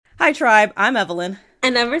Hi, Tribe. I'm Evelyn,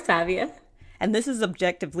 And I'm Versavia. and this is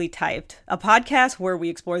Objectively Typed, a podcast where we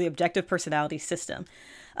explore the objective personality system.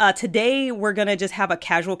 Today, we're going to just have a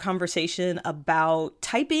casual conversation about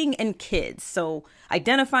typing and kids. So,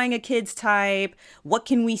 identifying a kid's type, what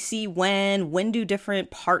can we see when do different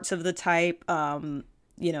parts of the type,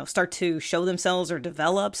 start to show themselves or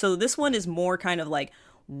develop. So, this one is more kind of like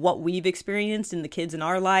what we've experienced in the kids in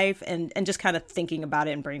our life and just kind of thinking about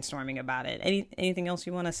it and brainstorming about it. Anything else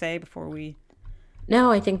you want to say before we?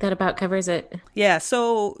 No, I think that about covers it. Yeah,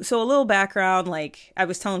 so a little background, like I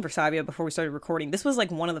was telling Versavia before we started recording, this was like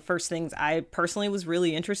one of the first things I personally was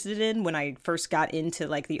really interested in when I first got into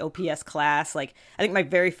like the OPS class. Like I think my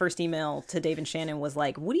very first email to Dave and Shannon was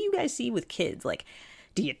like, "What do you guys see with kids? Like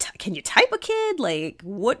can you type a kid? Like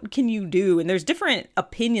what can you do?" And there's different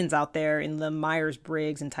opinions out there in the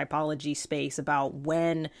Myers-Briggs and typology space about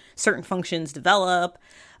when certain functions develop,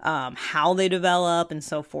 how they develop, and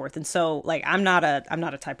so forth. And so like I'm not a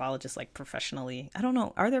typologist like professionally. I don't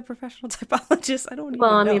know. Are there professional typologists? I don't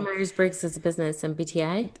Well, even I mean, know. Myers-Briggs is a business and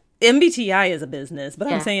BTI. MBTI is a business, but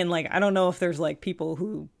I'm Yeah. saying like I don't know if there's like people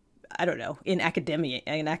who I don't know in academia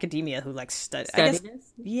who like study. I guess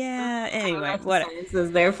Steadiness. yeah. I don't know Anyway, if the what? science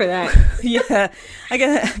is there for that. Yeah, I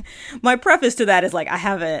guess my preface to that is like I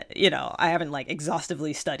haven't like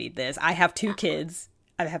exhaustively studied this. I have two kids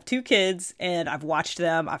and I've watched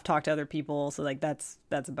them, I've talked to other people, so like that's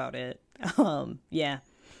about it. Yeah.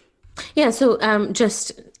 Yeah, so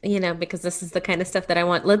just, because this is the kind of stuff that I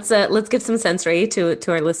want. Let's give some sensory to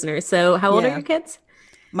our listeners. So, how old are Yeah, your kids?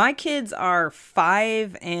 my kids are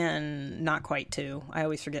 5 and not quite 2. I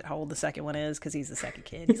always forget how old the second one is because he's the second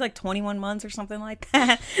kid. He's like 21 months or something like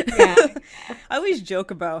that. Yeah. I always joke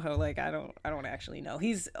about how like I don't actually know.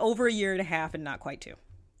 He's over a year and a half and not quite 2.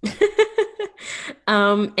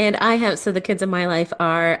 And so the kids in my life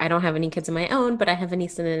I don't have any kids of my own, but I have a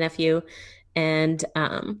niece and a nephew. And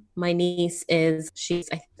my niece she's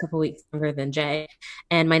I think a couple weeks younger than Jay,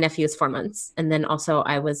 and my nephew is 4 months. And then also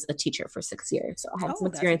I was a teacher for 6 years, so I had some Oh, that's a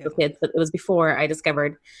experience good with one. kids, but it was before I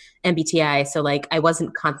discovered MBTI. So like I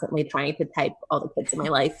wasn't constantly trying to type all the kids in my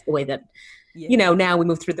life the way that Yeah. now we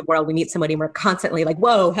move through the world, we meet somebody and we're constantly like,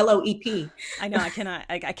 whoa, hello, EP. I know I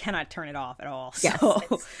cannot turn it off at all. Yes, So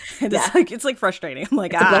and yeah, it's like frustrating. I'm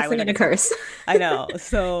like, it's a I would blessing and a never. curse. I know.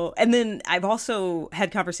 So and then I've also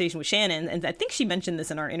had conversation with Shannon, and I think she mentioned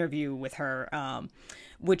this in our interview with her,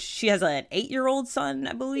 which she has an 8-year-old son,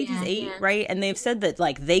 I believe he's Yeah, 8, yeah. right? And they've said that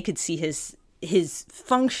like they could see his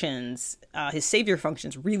functions, his savior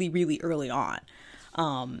functions really, really early on,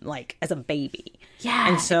 like as a baby. And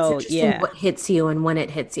Yeah, it's so interesting yeah. what hits you and when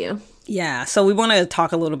it hits you. Yeah, so we want to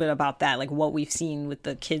talk a little bit about that, like what we've seen with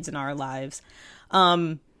the kids in our lives.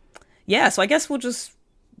 Yeah, so I guess we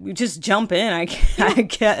just jump in, I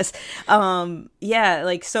guess. Yeah,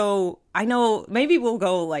 like so I know maybe we'll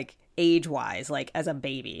go like age-wise, like as a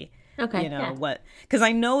baby. Okay, yeah. What? Because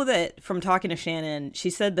I know that from talking to Shannon, she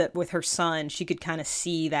said that with her son, she could kind of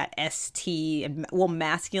see that ST and well,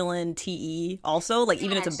 masculine TE also, like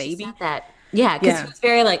even Yeah, as a she baby. said that. Yeah, because he Yeah. was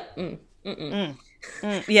very like,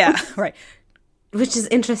 Yeah, right. which is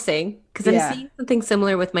interesting because I'm Yeah. seeing something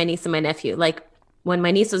similar with my niece and my nephew. Like when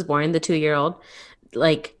my niece was born, the 2-year-old,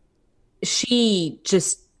 like she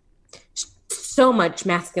just so much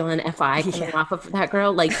masculine FI coming Yeah. off of that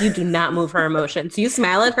girl. Like you do not move her emotions. You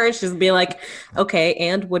smile at her, she'll be like, okay,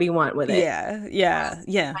 and what do you want with it? Yeah. Yeah.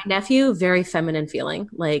 Yeah. My nephew, very feminine feeling.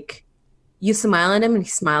 Like you smile at him and he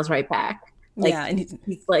smiles right back. Like Yeah. And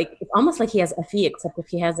he's like it's almost like he has FE, except if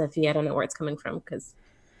he has FE, I don't know where it's coming from because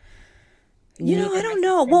I neither my don't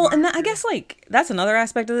know. sister Well, nor and I guess like that's another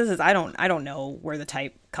aspect of this is I don't know where the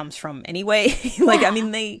type comes from anyway. Like I yeah.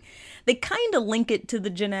 mean they kind of link it to the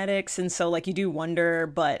genetics, and so like you do wonder,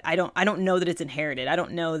 but I don't know that it's inherited. I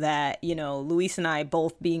don't know that, Luis and I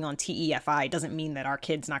both being on TEFI doesn't mean that our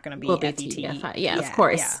kid's not going to Will be be FET. TFI. Yeah, of Yeah, yeah,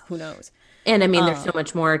 course. who knows. And I mean, there's so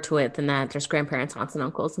much more to it than that. There's grandparents, aunts, and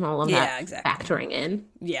uncles, and all of that Yeah, exactly. factoring in.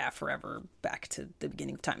 Yeah, forever back to the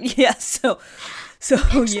beginning of time. Yeah, so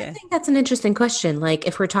Actually, I yeah. think that's an interesting question. Like,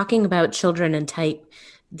 if we're talking about children and type,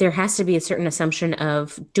 there has to be a certain assumption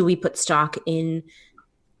of do we put stock in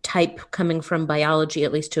type coming from biology,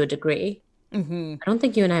 at least to a degree? I don't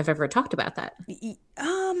think you and I have ever talked about that. Yeah,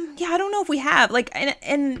 I don't know if we have like,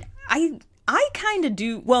 and I kind of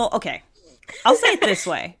do. Well, okay, I'll say it this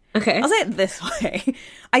way. Okay. I'll say it this way.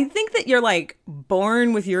 I think that you're like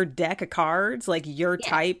born with your deck of cards. Like your Yeah.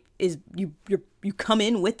 type is you come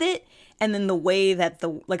in with it, and then the way that the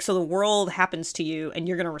world happens to you, and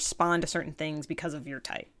you're gonna respond to certain things because of your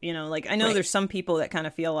type. Like I know Right. there's some people that kind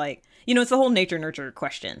of feel like it's the whole nature nurture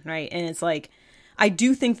question, right? And it's like I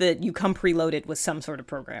do think that you come preloaded with some sort of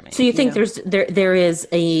programming. So you think there is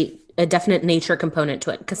a definite nature component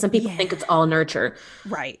to it? Because some people think it's all nurture.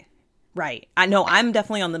 Right. Right. I know I'm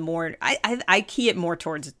definitely on the more, I key it more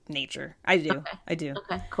towards nature. I do. Okay. I do.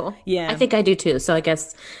 Okay, cool. Yeah. I think I do too. So I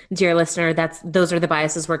guess, dear listener, those are the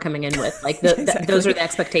biases we're coming in with. Like Exactly. those are the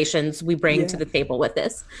expectations we bring to the table with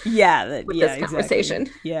this. Yeah. This conversation.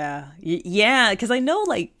 Exactly. Yeah. Yeah. Because I know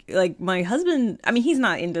like my husband, I mean, he's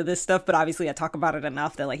not into this stuff, but obviously I talk about it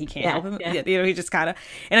enough that like he can't help him. Yeah. You know, he just kind of,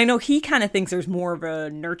 and I know he kind of thinks there's more of a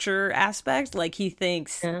nurture aspect. Like he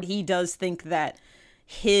thinks, he does think that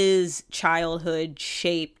his childhood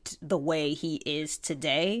shaped the way he is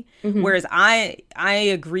today. Whereas I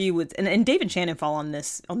agree with, and David Shannon fall on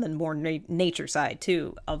this, on the more nature side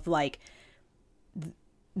too, of like,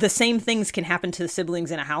 the same things can happen to the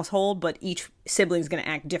siblings in a household, but each sibling's going to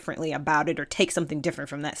act differently about it or take something different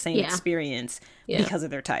from that same experience because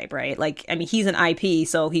of their type, right? Like, I mean, he's an IP,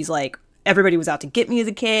 so he's like, everybody was out to get me as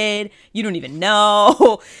a kid. You don't even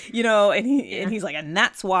know, you know, and he's like, and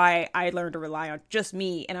that's why I learned to rely on just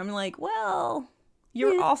me. And I'm like, well,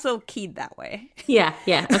 you're also keyed that way. Yeah.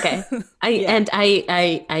 Yeah. Okay.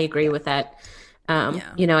 I agree with that.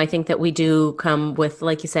 You know, I think that we do come with,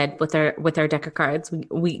 like you said, with our deck of cards.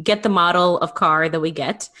 We get the model of car that we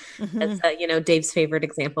get. That's you know, Dave's favorite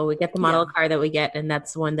example. We get the model of car that we get, and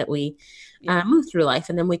that's the one that we move through life,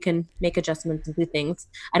 and then we can make adjustments and do things.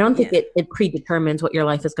 I don't think it predetermines what your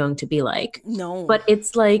life is going to be like. No, but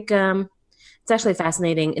it's like it's actually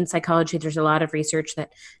fascinating. In psychology, there's a lot of research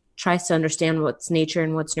that tries to understand what's nature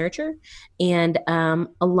and what's nurture, and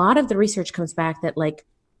a lot of the research comes back that like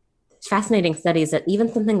fascinating studies that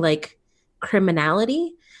even something like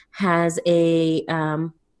criminality has a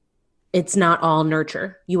it's not all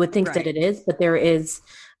nurture. You would think that it is, but there is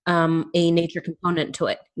a nature component to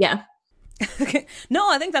it. Yeah. No,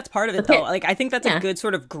 I think that's part of it though. Like I think that's a good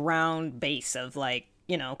sort of ground base of like,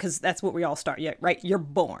 you know, because that's what we all start. Yeah, right. You're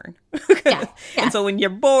born. And so when you're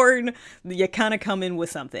born, you kind of come in with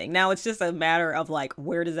something. Now it's just a matter of like,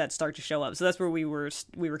 where does that start to show up? So that's where we were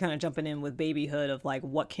kind of jumping in with babyhood of like,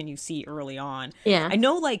 what can you see early on? Yeah. I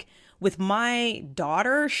know like with my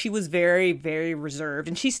daughter, she was very, very reserved,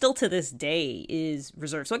 and she still to this day is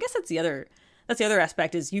reserved. So I guess that's the other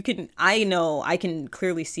aspect is I know I can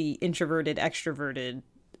clearly see introverted, extroverted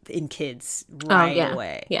in kids right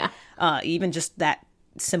away. Yeah. Even just that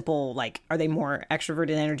simple, like, are they more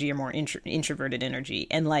extroverted energy or more introverted energy?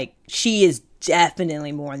 And like, she is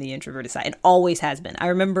definitely more on the introverted side and always has been. I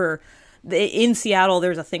remember in Seattle,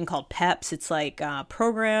 there's a thing called PEPS. It's like a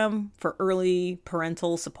program for early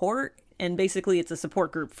parental support. And basically it's a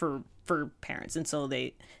support group for parents. And so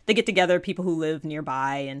they get together, people who live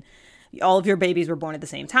nearby, and all of your babies were born at the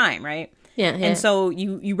same time, right? Yeah. And so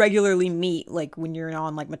you regularly meet like when you're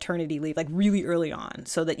on like maternity leave, like really early on,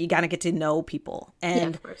 so that you gotta get to know people.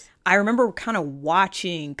 And of course. I remember kind of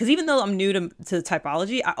watching, because even though I'm new to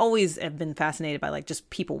typology, I always have been fascinated by like just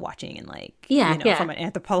people watching and like, from an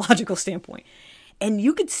anthropological standpoint. And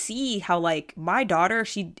you could see how like my daughter,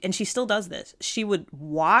 she still does this. She would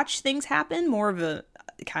watch things happen, more of a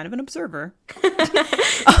kind of an observer.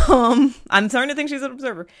 I'm starting to think she's an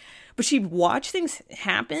observer. But she'd watch things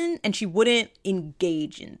happen and she wouldn't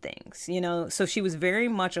engage in things, you know? So she was very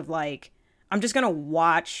much of like, I'm just going to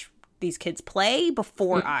watch these kids play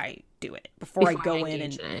before I do it, before I go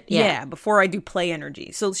in and before I do play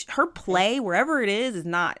energy. So her play, wherever it is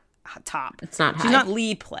not top. It's not high. She's not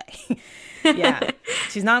lead play.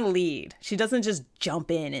 She's not lead. She doesn't just jump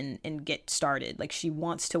in and get started. Like she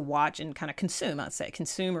wants to watch and kind of consume, I'd say.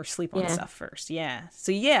 Consume or sleep on stuff first. Yeah.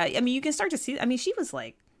 So I mean, you can start to see, I mean, she was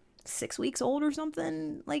like 6 weeks old or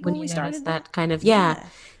something, like when we started that kind of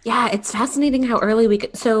it's fascinating how early we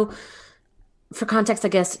could. So for context, I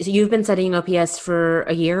guess you've been studying OPS for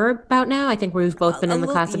a year about now. I think we've both been in the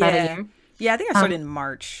class about a year. I think I started in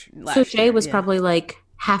March last year. So Jay was probably like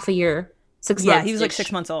half a year, 6 months. Yeah, he was like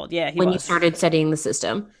 6 months old. Yeah, when you started studying the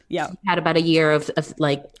system. Yeah, so you had about a year of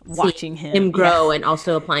like watching him grow and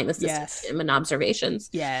also applying the system and observations.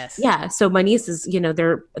 Yes. Yeah. So my nieces, you know,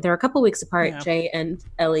 they're a couple weeks apart, Jay and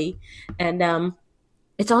Ellie, and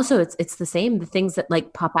it's also it's the same. The things that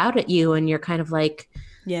like pop out at you, and you're kind of like,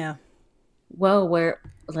 whoa, where's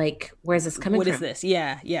this coming from? What is this?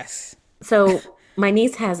 Yeah. Yes. So my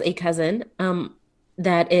niece has a cousin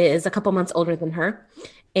that is a couple months older than her.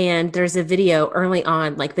 And there's a video early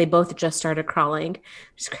on, like they both just started crawling.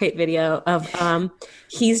 It's a great video of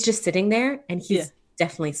he's just sitting there and he's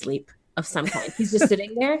definitely asleep of some kind. He's just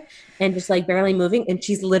sitting there and just like barely moving, and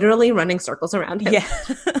she's literally running circles around him. Yeah.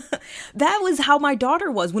 That was how my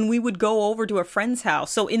daughter was when we would go over to a friend's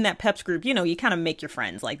house. So in that Peps group, you know, you kind of make your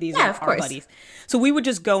friends. Like these are of our course. buddies. So we would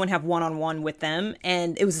just go and have one-on-one with them.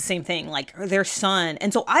 And it was the same thing, like their son.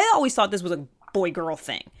 And so I always thought this was a boy-girl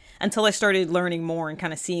thing until I started learning more and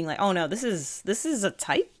kind of seeing like, oh no, this is a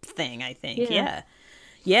type thing, I think. Yeah.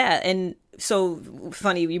 Yeah. And so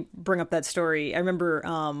funny you bring up that story. I remember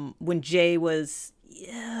when Jay was,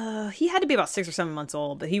 he had to be about 6 or 7 months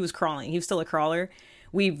old, but he was crawling. He was still a crawler.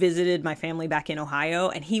 We visited my family back in Ohio,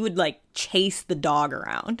 and he would like chase the dog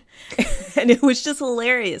around. And it was just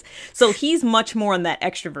hilarious. So he's much more on that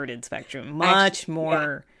extroverted spectrum, much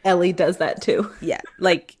more. Yeah. Ellie does that too. Yeah.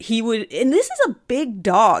 Like he would, and this is a big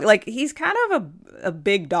dog. Like he's kind of a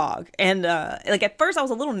big dog. And like at first I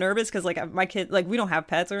was a little nervous because like my kid, like we don't have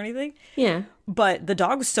pets or anything. Yeah. But the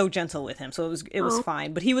dog was so gentle with him, so it was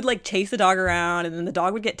fine. But he would like chase the dog around, and then the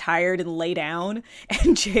dog would get tired and lay down,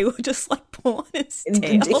 and Jay would just like pull on his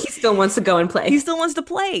tail. He still wants to go and play. He still wants to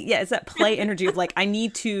play. Yeah, it's that play energy of like I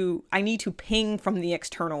need to ping from the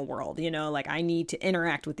external world, you know, like I need to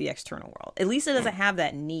interact with the external world. At least it doesn't have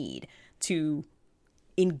that need to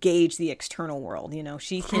engage the external world, you know.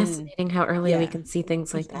 She can. Fascinating how early we can see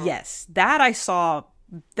things like that. Yes, that I saw.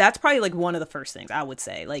 That's probably like one of the first things I would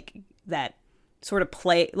say, like that sort of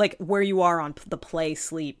play, like where you are on the play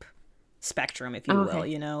sleep spectrum, if you will,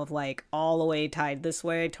 you know, of like all the way tied this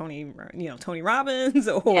way, Tony Robbins,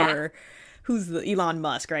 or who's the Elon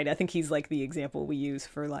Musk, right? I think he's like the example we use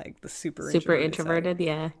for like the super introverted.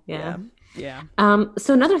 Side. Yeah.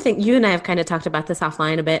 So another thing, you and I have kind of talked about this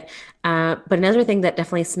offline a bit, but another thing that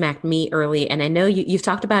definitely smacked me early, and I know you've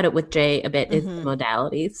talked about it with Jay a bit, is the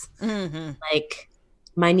modalities. Like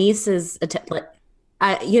my niece is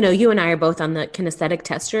you and I are both on the kinesthetic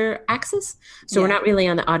tester axis, so we're not really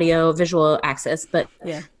on the audio visual axis, but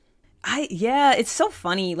it's so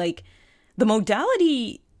funny. Like the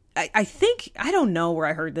modality, I think, I don't know where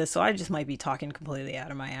I heard this, so I just might be talking completely out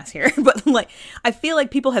of my ass here, but like I feel like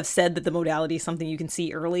people have said that the modality is something you can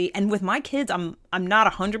see early, and with my kids, I'm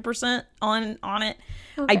not 100% on it.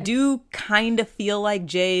 I do kind of feel like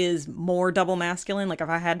Jay is more double masculine. Like if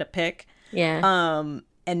I had to pick,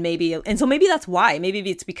 and so maybe that's why. Maybe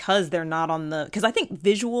it's because they're not on the, because I think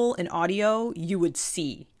visual and audio you would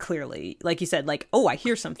see clearly, like you said, like, oh, I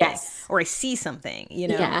hear something, or I see something, you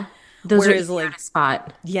know. Yeah, those are easier to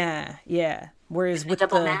spot. Yeah. Whereas with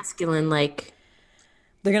double masculine, like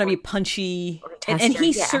they're gonna be punchy, and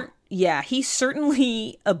he's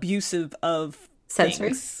certainly abusive of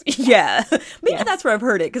sensors. Maybe that's where I've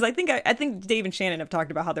heard it, because I think Dave and Shannon have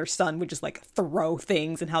talked about how their son would just like throw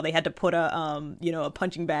things, and how they had to put a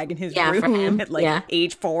punching bag in his room at like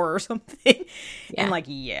age 4 or something. And like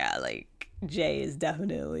Jay is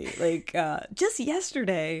definitely like just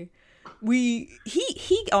yesterday he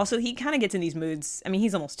kind of gets in these moods. I mean,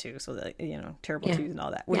 he's almost 2, so that, you know, terrible twos and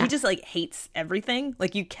all that, where he just like hates everything.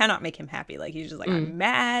 Like you cannot make him happy. Like he's just like, I'm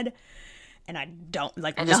mad. And I don't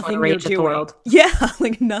like I nothing you're doing. The world. Yeah,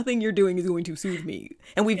 like nothing you're doing is going to soothe me.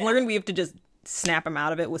 And we've learned we have to just snap him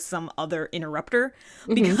out of it with some other interrupter,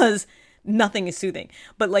 because nothing is soothing.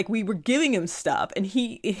 But like we were giving him stuff, and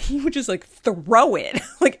he would just like throw it.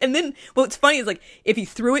 Like, and then what's funny is like if he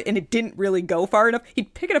threw it and it didn't really go far enough,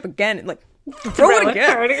 he'd pick it up again and like throw it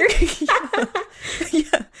again.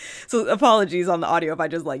 Yeah. So apologies on the audio if I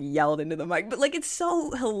just like yelled into the mic, but like it's so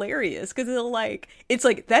hilarious because it's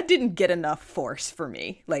like that didn't get enough force for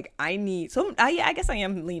me. Like I guess I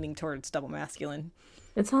am leaning towards double masculine.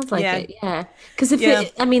 It sounds like it, yeah. Because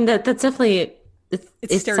that's definitely.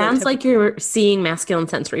 It sounds like you're seeing masculine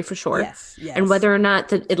sensory for sure. Yes. And whether or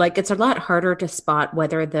not it's a lot harder to spot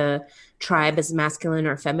whether the tribe is masculine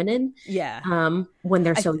or feminine. Yeah. When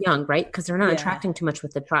they're so young, right? Because they're not interacting too much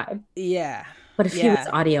with the tribe. Yeah. But if he was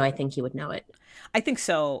audio, I think he would know it. I think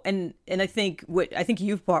so, and I think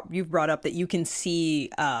you've brought up that you can see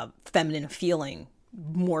feminine feeling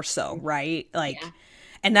more so, right? Like. Yeah.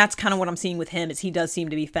 And that's kind of what I'm seeing with him, is he does seem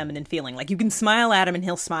to be feminine feeling. Like you can smile at him and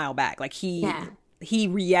he'll smile back. Like he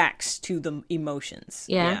reacts to the emotions.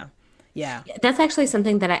 Yeah. That's actually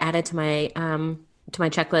something that I added to my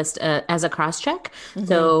checklist as a cross check.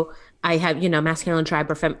 So I have, masculine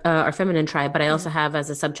tribe or feminine tribe, but I also have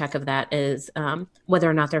as a sub check of that is whether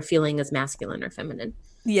or not their feeling is masculine or feminine.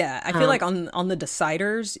 Yeah, I feel like on the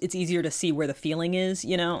deciders, it's easier to see where the feeling is,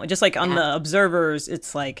 just like on the observers,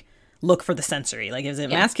 it's like, look for the sensory. Like, is it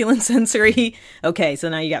masculine sensory? Okay, so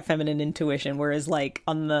now you got feminine intuition. Whereas, like,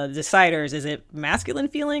 on the deciders, is it masculine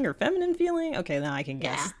feeling or feminine feeling? Okay, now I can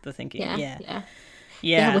guess the thinking.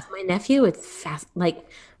 Yeah. With my nephew, it's fast. Like,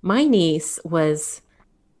 my niece was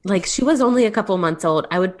like she was only a couple months old.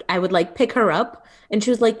 I would like pick her up and she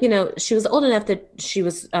was like, she was old enough that she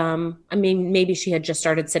was I mean, maybe she had just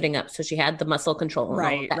started sitting up, so she had the muscle control and all of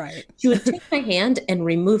Right, that. right. She would take my hand and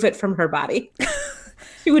remove it from her body.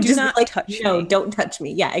 She would Do just be not like, touch no, me. don't touch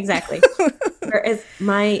me. Yeah, exactly. Whereas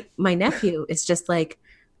my nephew is just like,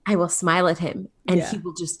 I will smile at him and Yeah. he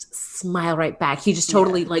will just smile right back. He just Yeah.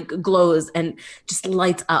 totally like glows and just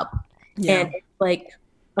lights up. Yeah. And it's like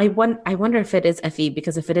I wonder if it is Effie,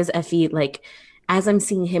 because if it is Effie, like as I'm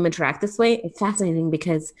seeing him interact this way, it's fascinating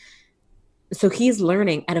because so he's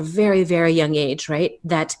learning at a very, very young age, right?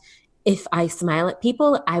 That if I smile at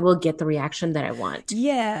people, I will get the reaction that I want.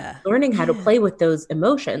 Yeah. Learning how to Yeah. play with those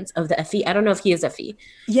emotions of the Effie. I don't know if he is Effie.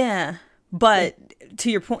 Yeah. But to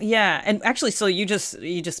your point, yeah. And actually, so you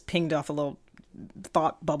just pinged off a little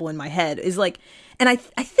thought bubble in my head is like, and I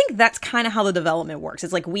think that's kind of how the development works.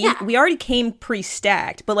 It's like Yeah, we already came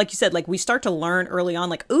pre-stacked, but like you said, like we start to learn early on,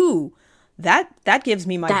 like, ooh, that gives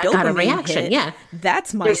me my that got a dopamine reaction. hit. Yeah.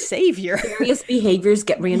 That's my There's savior. various behaviors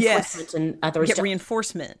get Yes. reinforcement and others Get don't.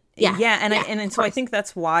 reinforcement. Yeah. Yeah, and Yeah, and of so I course. think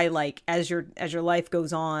that's why, like, as your life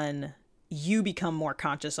goes on, you become more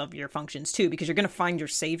conscious of your functions too, because you're going to find your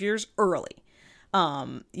saviors early.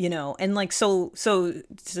 And like, so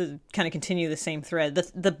to kind of continue the same thread,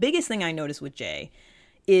 the biggest thing I noticed with Jay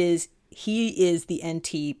is he is the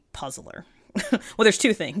NT puzzler. Well, there's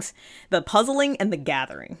two things: the puzzling and the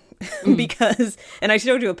gathering. Mm. Because, and I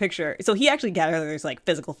showed you a picture. So he actually gathers like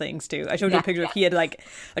physical things too. I showed you a Yeah, picture of yeah. he had like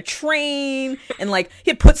a train, and like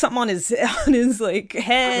he had put something on his like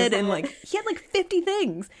head, and like he had like 50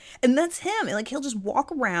 things, and that's him. And like he'll just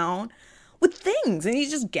walk around with things, and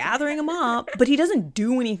he's just gathering them up, but he doesn't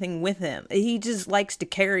do anything with him. He just likes to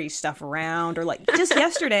carry stuff around. Or like just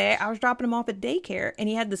yesterday I was dropping him off at daycare, and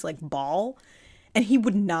he had this like ball, and he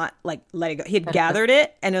would not like let it go. He had gathered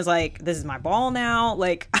it and it was like, this is my ball now.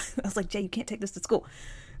 Like, I was like, Jay, you can't take this to school.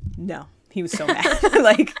 No, he was so mad.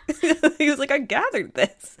 Like, he was like, I gathered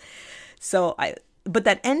this. But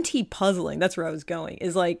that NT puzzling, that's where I was going,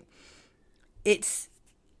 is like,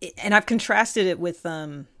 and I've contrasted it with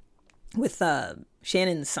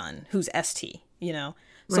Shannon's son, who's ST. So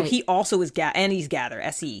Right. he also is and he's gather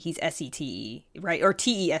SE. He's SETE, right? Or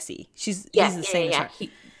TESE. He's Yeah, the yeah, same as yeah. her.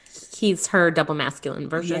 He's her double masculine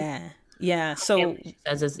version. Yeah. Yeah. Yeah, So she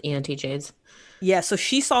says is ENTJs. yeah, so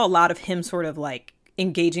she saw a lot of him sort of like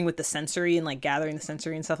engaging with the sensory and like gathering the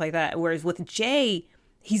sensory and stuff like that. Whereas with Jay,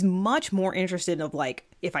 he's much more interested of like,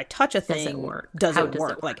 if I touch a Does it thing, work? does How it does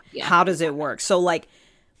work? it work? Like, Yeah. how does it work? So like,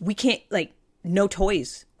 we can't like, no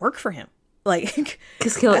toys work for him. Like,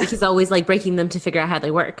 Because he's always like breaking them to figure out how they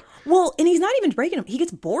work. well, and he's not even breaking them. He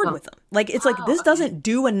gets bored with them. Like, it's like, this okay. doesn't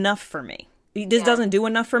do enough for me. This doesn't do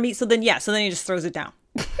enough for me. So then he just throws it down.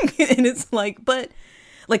 And it's like, but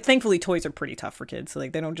like, thankfully toys are pretty tough for kids, so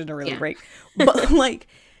like they don't generally Yeah. break. But like,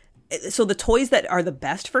 so the toys that are the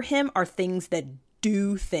best for him are things that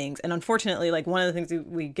do things. And unfortunately, like, one of the things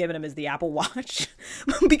we've given him is the Apple Watch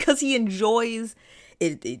because he enjoys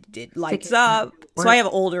it lights Figuring out up. how it So I works. have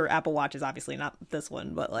older Apple Watches, obviously not this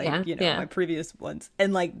one, but like, Yeah, yeah. my previous ones.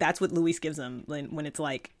 And like, that's what Luis gives him when it's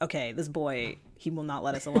like, okay, this boy, he will not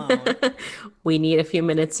let us alone. We need a few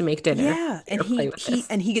minutes to make dinner. Yeah, and Here, play he with he this.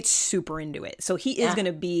 and he gets super into it. So he is Yeah. going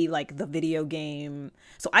to be like the video game.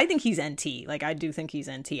 So I think he's NT. Like, I do think he's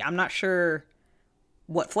NT. I'm not sure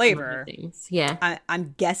what flavor. Things. Yeah.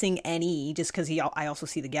 I'm guessing NE just because I also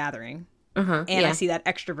see the gathering, Uh-huh. and I Yeah. see that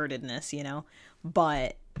extrovertedness.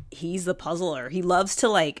 But he's the puzzler. He loves to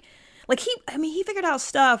like he figured out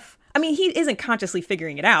stuff. I mean, he isn't consciously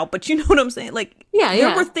figuring it out, but you know what I'm saying? Like, Yeah, there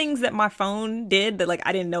yeah. were things that my phone did that like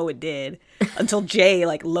I didn't know it did until Jay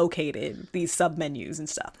like located these sub menus and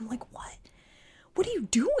stuff. I'm like, what? What are you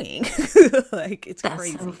doing? Like, it's That's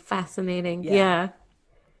crazy. so fascinating. Yeah. Yeah.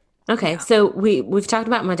 Okay, so we've talked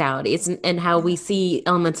about modalities and how we see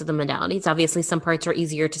elements of the modalities. Obviously, some parts are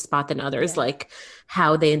easier to spot than others, Yeah. like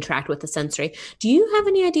how they interact with the sensory. Do you have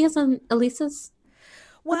any ideas on Elisa's?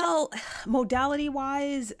 Well, modality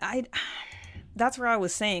wise, that's where I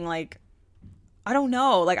was saying, like, I don't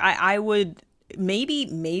know. Like, I would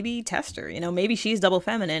maybe test her. Maybe she's double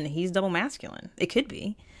feminine, he's double masculine. It could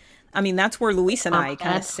be. I mean, that's where Luis and I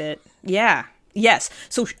kind of sit. Yeah. Yes.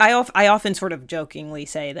 So I often sort of jokingly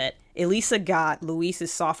say that Elisa got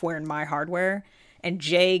Luis's software and my hardware, and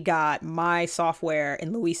Jay got my software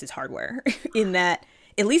and Luis's hardware. In that,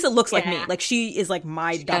 Elisa looks like me. Yeah. Like, she is like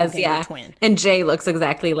my Does, doppelganger yeah. twin. And Jay looks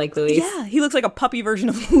exactly like Luis. Yeah, he looks like a puppy version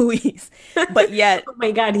of Luis, but yet, Oh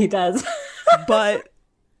my God, he does. but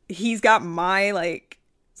he's got my like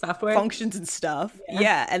Software. functions and stuff.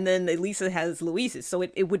 Yeah, and then Elisa has Luis's, so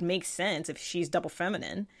it would make sense if she's double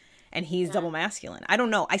feminine, and he's double masculine. I don't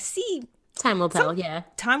know. I see. Time will tell. Yeah.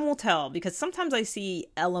 Time will tell, because sometimes I see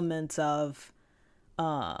elements of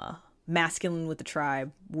masculine with the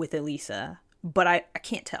tribe with Elisa, but I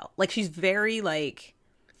can't tell. Like, she's very like,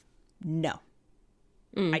 no,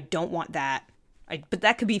 I don't want that. But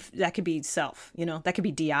that could be self, you know, that could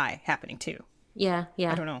be DI happening too. Yeah.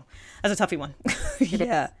 I don't know. That's a toughie one.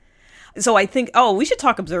 Yeah. So I think, we should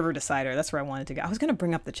talk observer decider. That's where I wanted to go. I was going to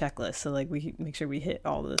bring up the checklist so like we make sure we hit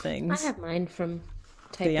all of the things. I have mine from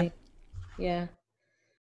typing. Yeah.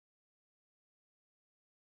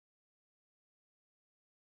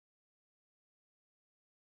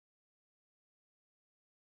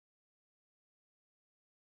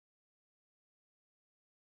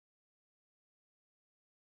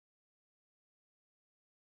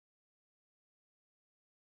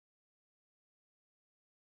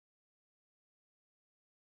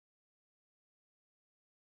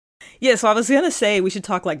 Yeah, so I was gonna say we should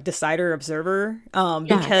talk like decider observer,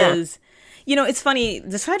 because you know, it's funny.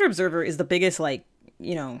 Decider observer is the biggest, like,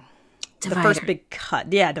 you know, Divider. the first big cut,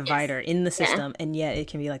 divider in the system, and yet it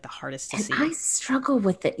can be like the hardest to see. I struggle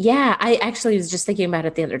with it. Yeah, I actually was just thinking about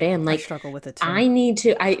it the other day. I'm like, I struggle with it too.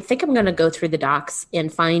 I think I'm gonna go through the docs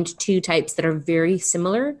and find two types that are very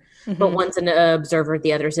similar, but one's an observer,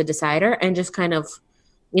 the other's a decider, and just kind of,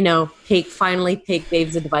 you know, take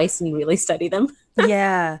Dave's advice and really study them.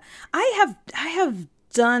 Yeah, I have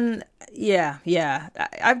done.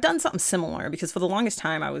 I've done something similar, because for the longest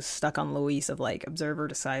time I was stuck on Luis of like observer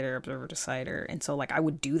decider, and so like I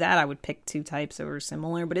would do that. I would pick two types that were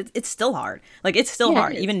similar, but it's still hard. Like, it's still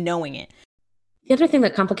hard even knowing it. The other thing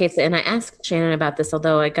that complicates it, and I asked Shannon about this,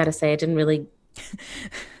 although I gotta say I didn't really.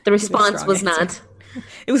 The response was not.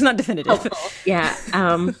 It was not definitive. Helpful. Yeah.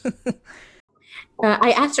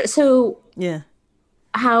 I asked her. So yeah.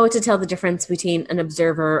 How to tell the difference between an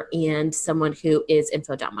observer and someone who is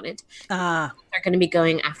info dominant. They're going to be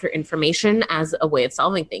going after information as a way of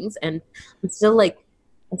solving things. And I'm still like,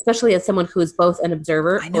 especially as someone who is both an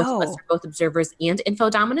observer, both of us are both observers and info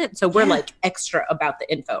dominant. So we're like extra about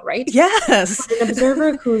the info, right? Yes. But an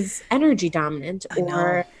observer who's energy dominant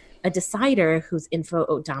or a decider who's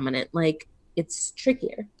info dominant, like, it's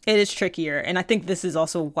trickier. It is trickier. And I think this is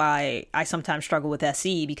also why I sometimes struggle with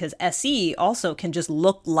SE, because SE also can just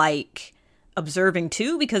look like observing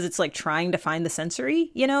too, because it's like trying to find the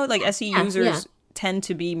sensory, you know, like SE users tend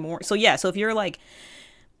to be more. So yeah. So if you're like,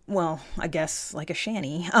 well, I guess like a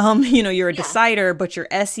Shani, you know, you're a decider, but you're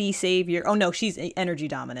SE savior. Oh no, she's energy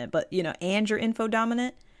dominant, but you know, and you're info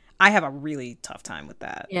dominant. I have a really tough time with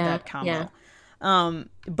that combo.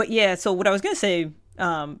 But yeah, so what I was going to say,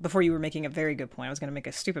 before you were making a very good point, I was going to make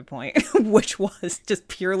a stupid point, which was just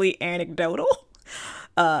purely anecdotal.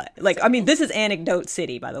 Like, I mean, this is anecdote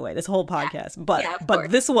city, by the way, this whole podcast, but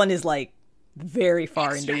this one is like very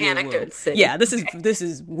far into woo-woo. City. Yeah, this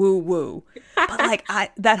is woo-woo. But like,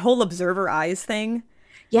 that whole observer eyes thing.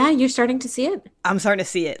 Yeah, you're starting to see it. I'm starting to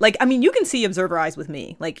see it. Like, I mean, you can see observer eyes with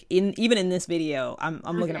me. Like, even in this video, I'm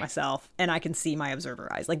looking at myself and I can see my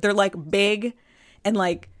observer eyes. Like, they're like big and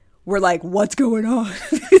like, we're like, what's going on?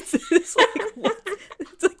 it's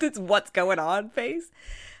like this what's going on face.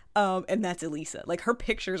 And that's Elisa. Like, her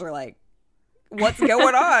pictures are like, what's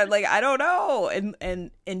going on? Like, I don't know.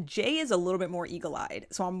 And Jay is a little bit more eagle-eyed.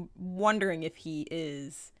 So I'm wondering if he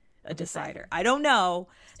is a decider. I don't know.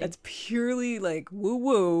 That's purely like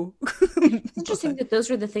woo-woo. It's interesting that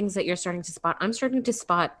those are the things that you're starting to spot. I'm starting to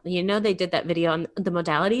spot, you know, they did that video on the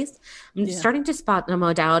modalities. I'm starting to spot the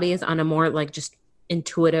modalities on a more like just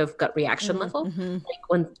intuitive gut reaction level, like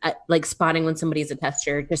when like spotting when somebody's a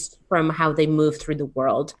tester just from how they move through the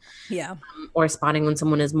world, or spotting when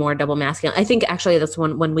someone is more double masculine. I think actually that's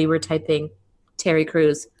when we were typing Terry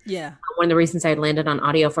Crews, one of the reasons I landed on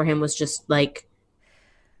audio for him was just like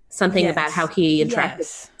something about how he interacted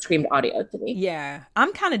screamed audio to me. Yeah,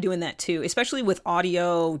 I'm kind of doing that too, especially with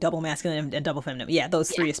audio, double masculine and double feminine. Yeah, those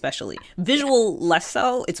three especially. Visual less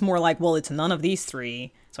so. It's more like, well, it's none of these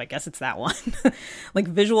three, so I guess it's that one. Like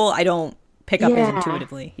visual, I don't pick up as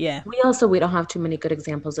intuitively. Yeah. We don't have too many good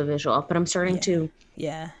examples of visual, but I'm starting to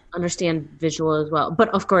understand visual as well. But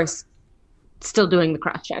of course, still doing the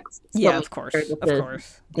cross checks. Of course.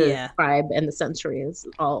 The tribe and the sensory is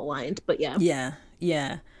all aligned, but yeah.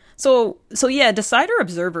 So yeah, decider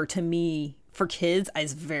observer to me for kids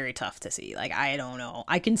is very tough to see. Like, I don't know.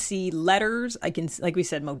 I can see letters. I can, like we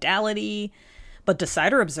said, modality, but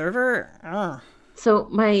decider observer. So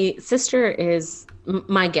my sister is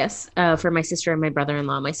my guess for my sister and my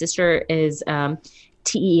brother-in-law. My sister is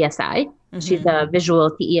TESI. She's a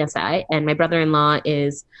visual TESI, and my brother-in-law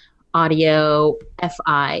is audio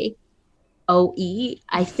FI. OE.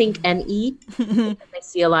 I think NE because I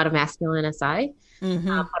see a lot of masculine SI, Hmm.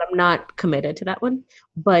 but I'm not committed to that one.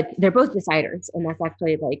 But they're both deciders, and that's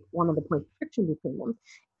actually like one of the points of friction between them.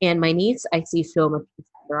 And my niece, I see so much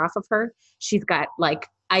decider off of her. She's got like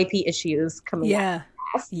IP issues coming out Yeah.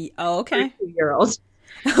 fast Oh, for a okay. 2 year old.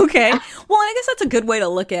 Okay. Well, and I guess that's a good way to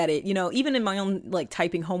look at it. You know, even in my own like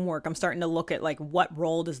typing homework, I'm starting to look at like what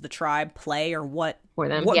role does the tribe play, or For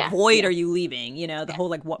them. what Yeah. void Yeah. are you leaving? You know, the whole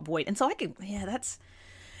like what void. And so I could, yeah,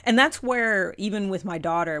 that's where even with my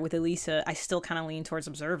daughter with Elisa, I still kind of lean towards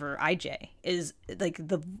observer. IJ is like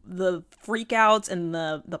the freakouts and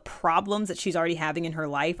the problems that she's already having in her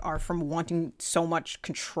life are from wanting so much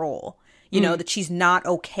control. You know, that she's not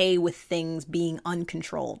okay with things being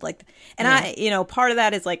uncontrolled. Like, and Yeah. I, you know, part of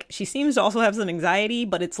that is like she seems to also have some anxiety,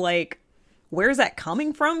 but it's like, where's that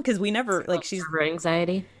coming from? Because we never like she's Observer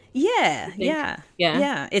anxiety. yeah, I think. yeah, Yeah.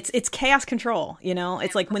 yeah. It's chaos control. You know,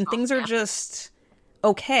 it's like when things are Yeah. just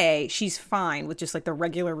okay, she's fine with just like the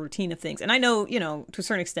regular routine of things. And I know, you know, to a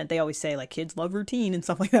certain extent, they always say like kids love routine and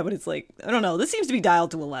stuff like that. But it's like I don't know. This seems to be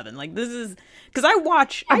dialed to 11. Like this is because Yeah,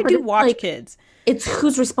 I but do it's watch like kids. it's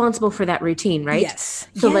who's responsible for that routine, right? Yes,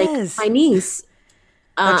 So like yes, my niece,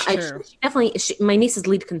 that's I true. she definitely my niece is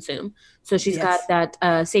lead consume, so she's got Yes,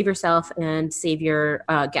 that save yourself and save your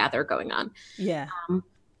gather going on, yeah.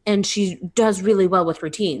 and she does really well with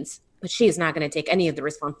routines, but she is not going to take any of the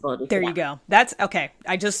responsibility for There you that. go. That's okay.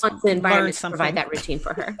 I just Wants the learned environment to provide something. that routine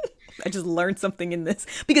for her. I just learned something in this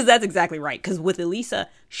because that's exactly right. Because with Elisa,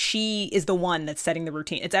 she is the one that's setting the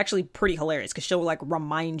routine. It's actually pretty hilarious because she'll like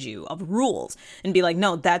remind you of rules and be like,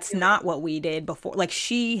 no, that's not what we did before. Like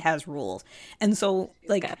she has rules. And so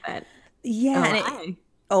like, Got that. yeah, Oh, and I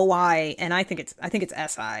OI, and I think it's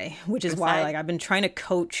SI, which is why aside. like I've been trying to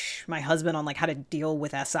coach my husband on like how to deal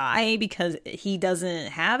with SI because he doesn't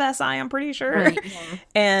have SI, I'm pretty sure. Right. Yeah.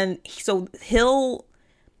 And so he'll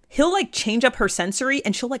like change up her sensory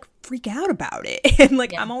and she'll like freak out about it. And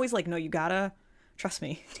like Yeah. I'm always like, no, you gotta trust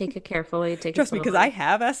me. Take it carefully. Take it Trust me because I slowly.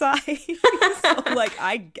 have SI. So like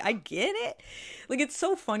I get it. Like it's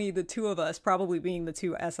so funny the two of us probably being the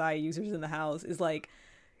two SI users in the house is like,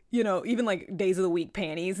 you know, even like days of the week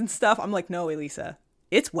panties and stuff. I'm like, no, Elisa,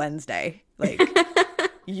 it's Wednesday. Like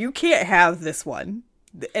you can't have this one.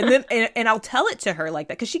 And then and I'll tell it to her like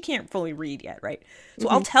that because she can't fully read yet, right? So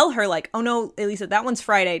I'll tell her like, oh no, Elisa, that one's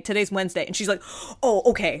Friday, today's Wednesday, and she's like, oh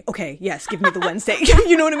okay, yes, give me the Wednesday.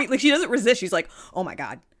 You know what I mean? Like she doesn't resist. She's like, oh my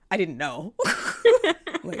god, I didn't know.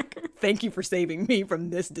 Like thank you for saving me from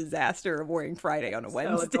this disaster of wearing Friday on a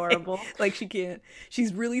Wednesday. adorable. Like she can't.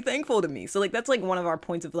 She's really thankful to me. So like that's like one of our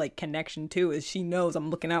points of like connection too is she knows I'm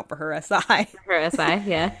looking out for her SI. Her SI.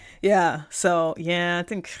 Yeah. Yeah. So yeah, I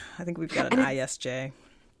think we've got an And ISJ.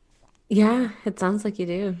 yeah, it sounds like you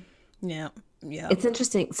do. Yeah. Yeah. It's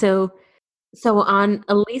interesting. So on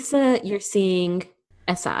Elisa, you're seeing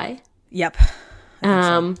SI. Yep. I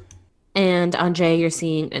think so. And on Jay, you're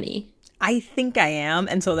seeing NE. I think I am.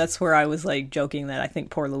 And so that's where I was like joking that I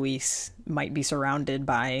think poor Luis might be surrounded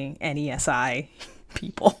by NESI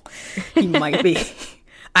people. He might be.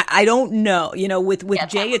 I don't know. You know, with Yeah,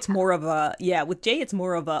 Jay, that it's more of a, yeah, with Jay, it's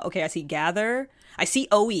more of a, okay, I see gather, I see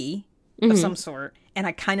OE of some sort, and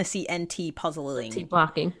I kind of see NT puzzling. keep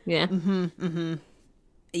blocking. Yeah.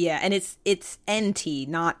 Yeah, and it's NT,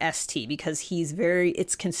 not ST, because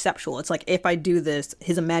it's conceptual. It's like if I do this,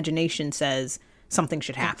 his imagination says something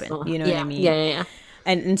should happen. Excellent. You know what Yeah. I mean? Yeah.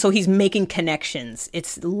 And so he's making connections.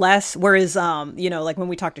 It's less whereas you know, like when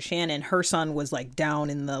we talked to Shannon, her son was like down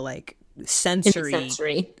in the like In the sensory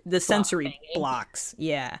sensory blocks.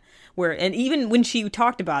 Yeah. Where and even when she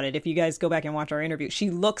talked about it, if you guys go back and watch our interview, she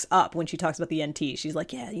looks up when she talks about the NT. She's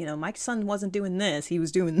like, yeah, you know, my son wasn't doing this, he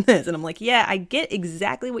was doing this. And I'm like, yeah, I get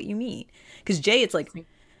exactly what you mean. Because Jay, it's like,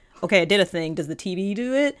 okay, I did a thing. Does the TV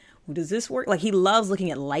do it? Does this work? Like he loves looking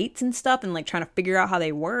at lights and stuff and like trying to figure out how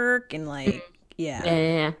they work and like Yeah. yeah.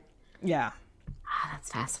 Yeah. Yeah. Ah,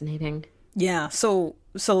 that's fascinating. Yeah, so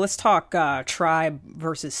let's talk tribe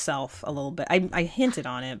versus self a little bit. I hinted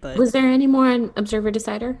on it, but Was there any more on Observer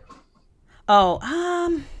Decider?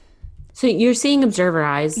 oh, So you're seeing Observer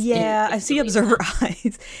eyes. yeah, I see observer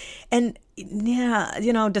eyes, and yeah,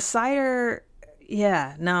 you know, decider.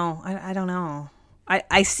 Yeah, no, I don't know.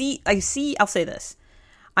 I see. I'll say this.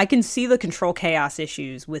 I can see the control chaos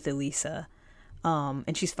issues with Elisa,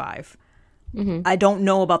 and she's 5. I don't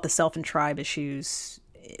know about the self and tribe issues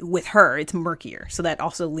with her, it's murkier. So that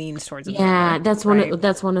also leans towards observer. Yeah, that's right?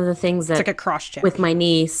 that's one of the things that It's like a cross check. with my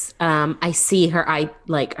niece, I see her,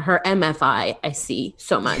 like her MFI, I see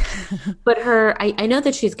so much. But I know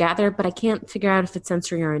that she's gathered, but I can't figure out if it's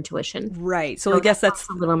sensory or intuition. Right. So I guess that's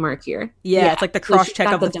a little murkier. Yeah, it's like the cross check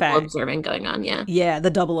of the double fact. observing going on. Yeah. Yeah,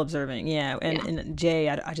 the double observing. Yeah. And Jay,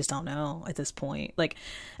 I just don't know at this point. Like,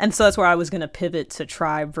 and so that's where I was going to pivot to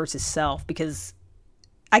tribe versus self, because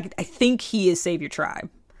I think he is savior tribe.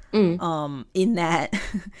 In that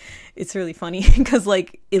it's really funny because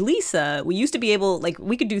like Elisa, we used to be able, like,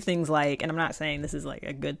 we could do things like, and I'm not saying this is like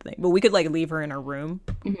a good thing, but we could like leave her in her room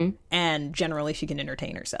and generally she can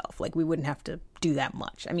entertain herself. Like, we wouldn't have to do that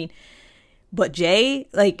much. I mean, but Jay,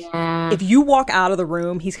 like, if you walk out of the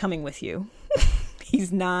room, he's coming with you.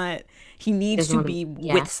 He needs to be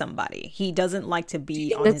with somebody. He doesn't like to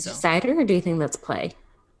be on his own. Decider, or do you think that's play?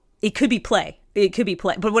 It could be play.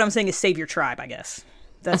 But what I'm saying is save your tribe, I guess.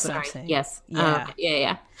 That's what I'm saying. Yes. Yeah.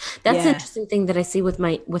 Yeah. That's an interesting thing that I see with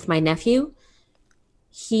my nephew.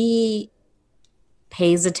 He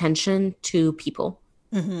pays attention to people.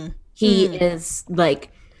 He is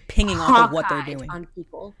like pinging off of what they're doing on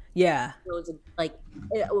people. Yeah. Like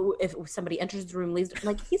if somebody enters the room, leaves,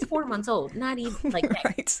 like, he's 4 months old, not even like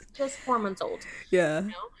right. Just 4 months old. Yeah.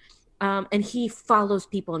 You know? And he follows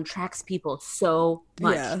people and tracks people so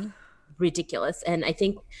much. Yeah. Ridiculous. And I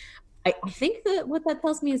think that what that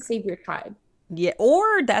tells me is save your tribe. Yeah,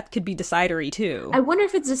 or that could be decidery too. I wonder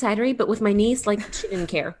if it's decidery, but with my niece, like, she didn't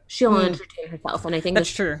care. She'll entertain herself, and I think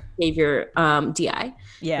that's true. Save your DI.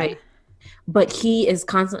 Yeah, right? But he is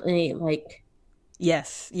constantly like,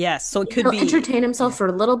 yes. So it could he'll entertain himself for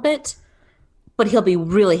a little bit, but he'll be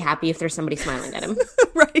really happy if there's somebody smiling at him.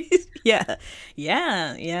 Right. Yeah.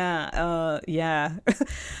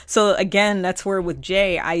 So again, that's where with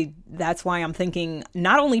Jay, that's why I'm thinking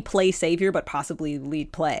not only play savior, but possibly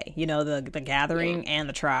lead play, you know, the gathering and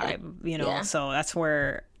the tribe, you know, so that's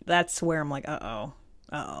where I'm like, uh-oh.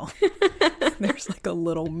 There's like a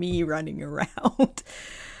little me running around.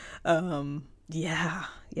 Yeah.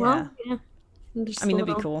 Well, yeah. I mean, it'd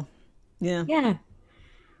be cool. Yeah. Yeah.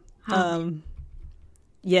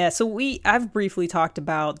 Yeah, so I've briefly talked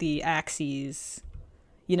about the axes,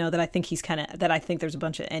 you know, that I think that I think there's a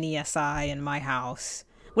bunch of NESI in my house.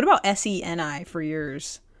 What about SENI for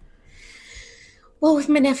yours? Well, with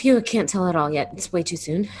my nephew, I can't tell at all yet. It's way too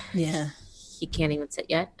soon. Yeah. He can't even sit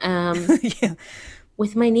yet. Yeah.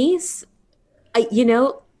 With my niece,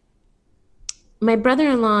 my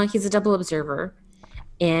brother-in-law, he's a double observer.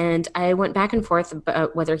 And I went back and forth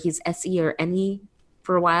about whether he's SE or NE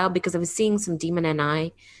for a while, because I was seeing some demon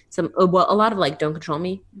NI, a lot of like don't control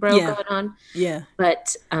me going on. Yeah.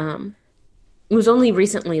 But it was only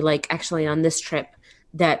recently, like actually on this trip,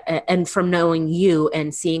 that and from knowing you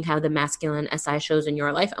and seeing how the masculine SI shows in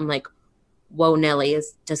your life, I'm like, whoa, Nelly,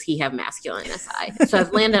 does he have masculine SI? So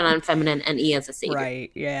I've landed on feminine NE as a savior.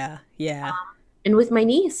 Right. Yeah. Yeah. And with my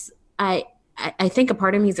niece, I think a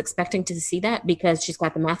part of me is expecting to see that because she's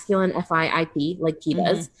got the masculine FI IP like he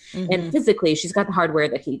does. And physically she's got the hardware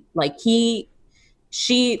that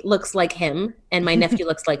she looks like him and my nephew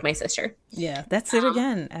looks like my sister. Yeah, that's it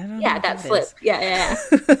again. I don't know that flip. Yeah.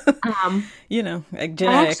 You know, like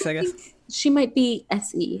genetics, I guess. She might be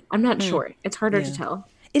SE. I'm not sure. It's harder to tell.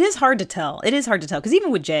 It is hard to tell because even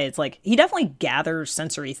with Jay, it's like he definitely gathers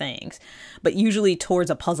sensory things, but usually towards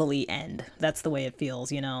a puzzly end. That's the way it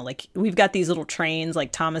feels, you know. Like we've got these little trains,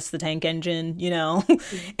 like Thomas the Tank Engine, you know,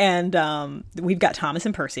 and we've got Thomas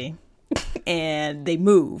and Percy, and they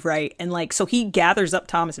move, right? And like so he gathers up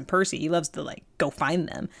Thomas and Percy. He loves to like go find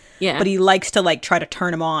them, but he likes to like try to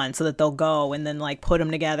turn them on so that they'll go, and then like put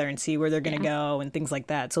them together and see where they're gonna go and things like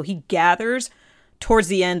that. So he gathers towards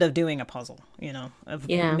the end of doing a puzzle, you know, of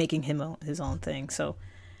making him his own thing. So,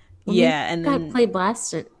 and then play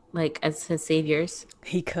Blast like as his saviors.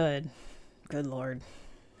 He could. Good Lord,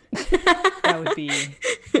 that would be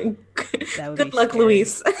good luck, scary.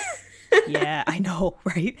 Luis. Yeah, I know,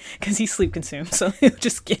 right? Because he's sleep consumed, so he'll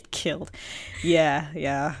just get killed. Yeah.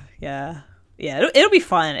 It'll be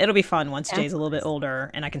fun. It'll be fun once Jay's a little bit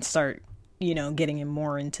older, and I can start, you know, getting him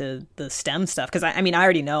more into the STEM stuff. Because I mean, I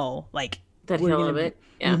already know, like. That hill of it.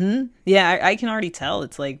 Yeah. Mm-hmm. Yeah, I can already tell.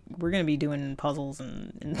 It's like we're going to be doing puzzles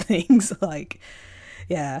and things like,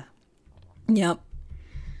 yeah. Yep.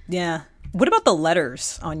 Yeah. What about the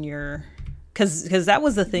letters on your, because that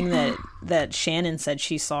was the thing that Shannon said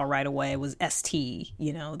she saw right away was ST,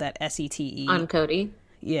 you know, that SETE. On Cody.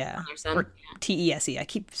 Yeah. Or TESE. I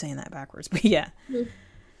keep saying that backwards, but yeah.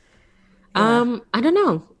 I don't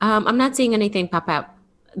know. I'm not seeing anything pop out.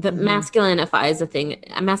 The masculine FI is a thing.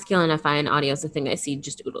 Masculine FI and audio is a thing I see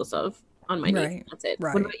just oodles of on my niece. Right. That's it.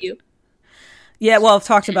 What Right. about you? Yeah, well, I've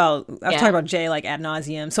talked Yeah. about Jay like ad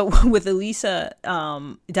nauseum. So with Elisa,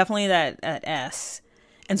 definitely that at S.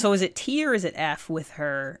 And so is it T or is it F with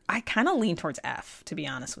her? I kind of lean towards F, to be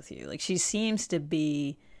honest with you. Like she seems to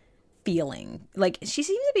be feeling like she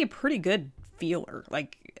seems to be a pretty good feeler,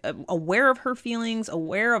 like aware of her feelings,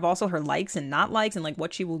 aware of also her likes and not likes, and like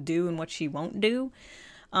what she will do and what she won't do.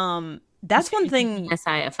 That's one thing.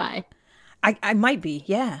 SIFI. I might be,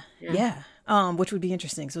 yeah, Yeah. yeah. Which would be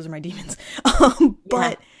interesting. 'Cause those are my demons. Yeah.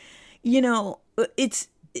 But you know, it's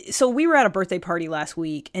so we were at a birthday party last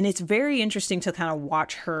week, and it's very interesting to kind of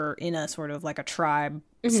watch her in a sort of like a tribe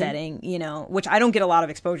setting, you know, which I don't get a lot of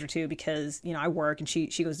exposure to because you know I work and she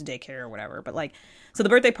goes to daycare or whatever. But like, so the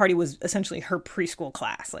birthday party was essentially her preschool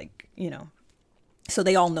class, like you know, so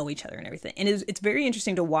they all know each other and everything, and it's very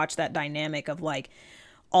interesting to watch that dynamic of like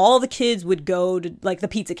all the kids would go to like the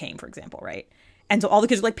pizza came, for example, right? And so all the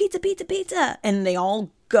kids were like pizza, pizza, pizza, and they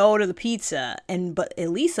all go to the pizza. And but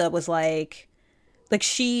Elisa was like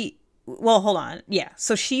she, well, hold on, yeah.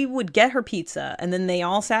 So she would get her pizza, and then they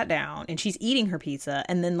all sat down, and she's eating her pizza,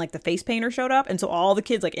 and then like the face painter showed up, and so all the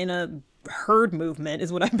kids like in a herd movement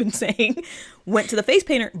is what I've been saying, went to the face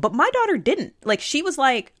painter. But my daughter didn't. Like she was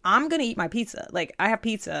like, I'm gonna eat my pizza. Like I have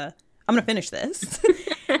pizza. I'm gonna finish this,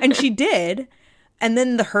 and she did. And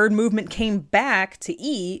then the herd movement came back to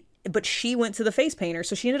eat, but she went to the face painter.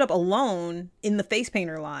 So she ended up alone in the face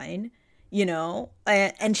painter line, you know,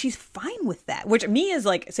 and she's fine with that. Which me is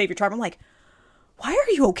like, Save Your Tribe. I'm like, why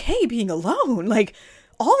are you okay being alone? Like,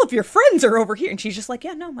 all of your friends are over here. And she's just like,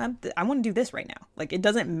 yeah, no, I want to do this right now. Like, it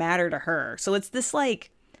doesn't matter to her. So it's this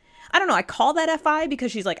like, I don't know. I call that FI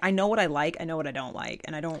because she's like, I know what I like. I know what I don't like.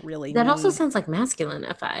 And I don't really That also need... sounds like masculine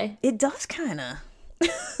FI. It does kind of.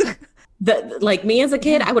 Like me as a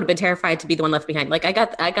kid, I would have been terrified to be the one left behind. Like I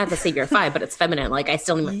got the savior FI, but it's feminine. Like I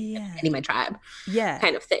still need my tribe, Yeah.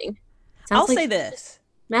 kind of thing. I'll say this.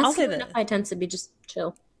 Masculine FI tends to be just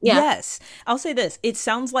chill. Yeah. Yes. I'll say this. It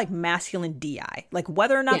sounds like masculine DI. Like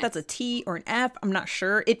whether or not Yes. that's a T or an F, I'm not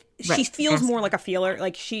sure. She Right. feels Masculine. more like a feeler.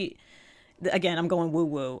 Like she, again, I'm going woo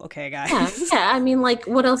woo. Okay, guys. Yeah, yeah. I mean, like,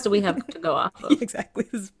 what else do we have to go off of? Exactly.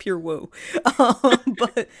 This is pure woo.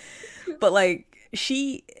 But like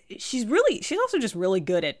she's also just really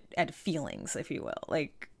good at feelings, if you will.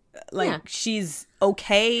 Like Yeah. she's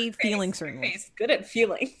okay feeling certain ways. He's good at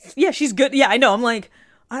feelings. Yeah, she's good. Yeah, I know. I'm like,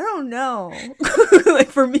 I don't know. Like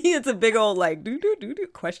for me, it's a big old like do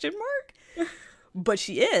question mark. But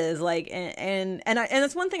she is like, and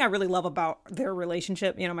that's one thing I really love about their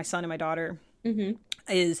relationship. You know, my son and my daughter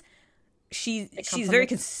is she's very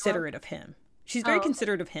considerate of him. She's very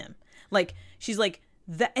considerate of him. Like she's like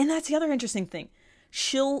that, and that's the other interesting thing.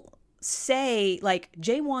 She'll say like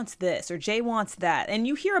Jay wants this or Jay wants that, and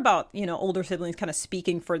you hear about older siblings kind of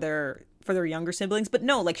speaking for their younger siblings, but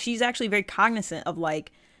no, like she's actually very cognizant of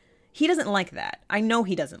like he doesn't like that. I know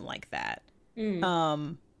he doesn't like that.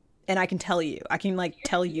 And I can tell you,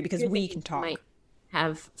 tell you because we can talk. Might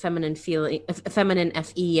have feminine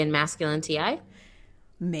FE and masculine TI.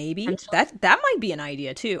 Maybe that might be an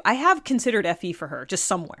idea too. I have considered FE for her just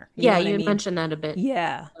somewhere. Yeah, know what I mean? mentioned that a bit.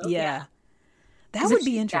 Yeah, yeah. That would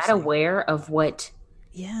be interesting. That aware of what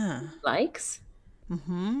Yeah. likes.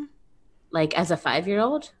 Mm-hmm. Like as a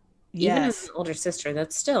 5-year-old, even as an older sister,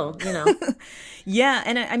 that's still, Yeah,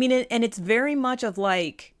 and I mean, and it's very much of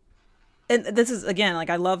like, and this is again like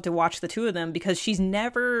I love to watch the two of them because it's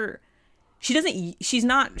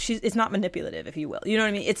not manipulative, if you will. You know what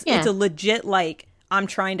I mean? It's a legit like I'm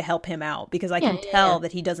trying to help him out because I can tell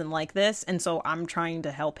that he doesn't like this, and so I'm trying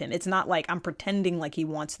to help him. It's not like I'm pretending like he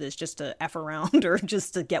wants this just to F around or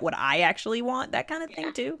just to get what I actually want, that kind of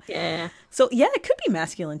thing too. Yeah. So yeah, it could be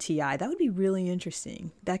masculine TI. That would be really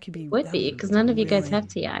interesting. That could be. Would be because none of you guys have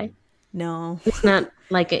TI. No. It's not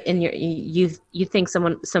like in your you think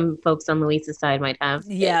some folks on Luisa's side might have.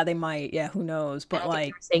 Yeah, they might. Yeah, who knows? But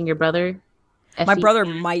like saying your brother. My FE? brother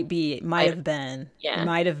might have been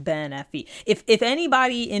FE. If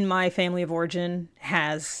anybody in my family of origin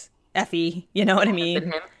has FE, you know what I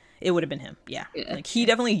mean? It would have been him. Yeah. Like he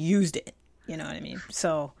definitely used it. You know what I mean?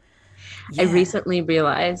 So I recently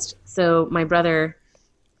realized, so my brother,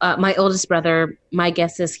 my oldest brother, my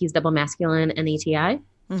guess is he's double masculine and ETI,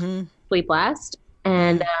 Fleet Blast.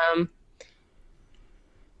 And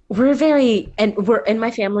we're in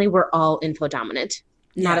my family, we're all info dominant.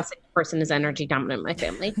 Not a single person is energy dominant in my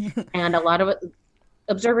family. And a lot of it,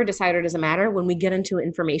 observer decider doesn't matter. When we get into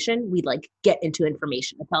information, we like get into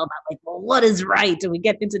information. It's all about like, well, what is right? And we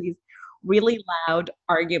get into these really loud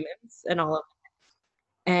arguments and all of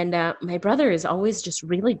that. And my brother is always just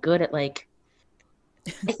really good at like,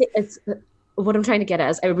 I think it's what I'm trying to get at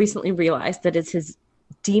is I recently realized that it's his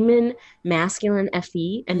demon masculine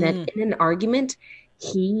FE, and that in an argument,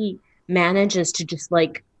 he manages to just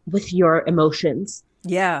like with your emotions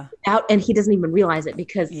Yeah. out, and he doesn't even realize it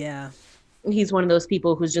because Yeah. he's one of those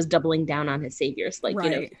people who's just doubling down on his saviors, like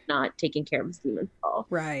Right. not taking care of his demons at all.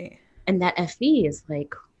 Right. And that FE is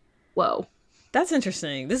like, whoa. That's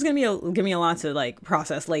interesting. This is gonna give me a lot to like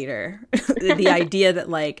process later. The idea that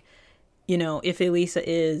like, if Elisa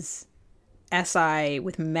is SI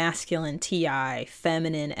with masculine TI,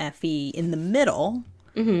 feminine FE in the middle,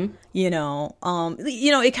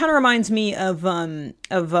 it kind of reminds me of Neil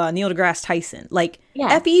deGrasse Tyson. Like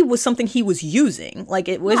FE was something he was using. Like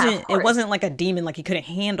it wasn't like a demon like he couldn't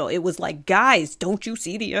handle. It was like, guys, don't you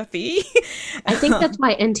see the FE? I think that's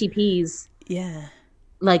why NTPs, yeah,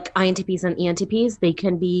 like INTPs and ENTPs, they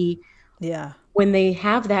can be, when they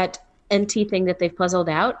have that NT thing that they've puzzled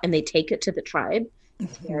out and they take it to the tribe,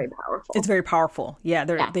 it's very powerful. It's very powerful. Yeah,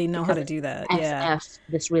 they know how to do that.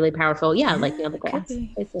 This really powerful. Yeah, like Neil deGrasse.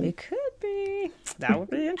 It could be. That would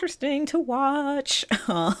be interesting to watch.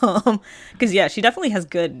 Because she definitely has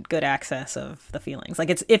good access of the feelings. Like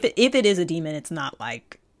if it is a demon, it's not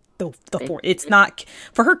like the force. It's not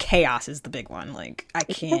for her. Chaos is the big one. Like I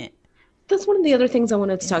can't. That's one of the other things I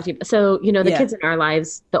wanted to talk to you about. So, the kids in our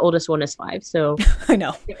lives, the oldest one is 5. So I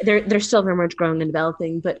know they're still very much growing and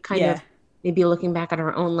developing, but kind of maybe looking back at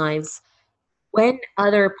our own lives, when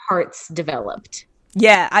other parts developed.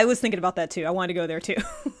 Yeah, I was thinking about that too. I wanted to go there too.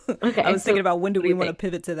 Okay. I was thinking about when do we want to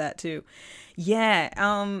pivot to that too.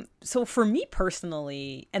 Yeah. So for me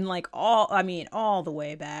personally, and like all the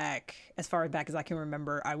way back, as far back as I can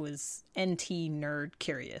remember, I was NT nerd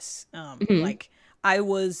curious. Like I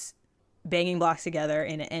was banging blocks together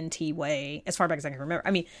in an NT way as far back as I can remember.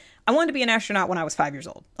 I mean, I wanted to be an astronaut when I was 5 years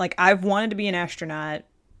old. Like I've wanted to be an astronaut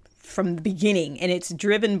from the beginning, and it's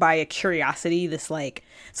driven by a curiosity. This like,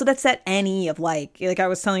 so that's that Annie of like I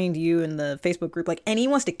was telling you in the Facebook group, like Annie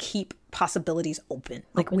wants to keep possibilities open.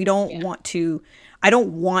 Like we don't want to, I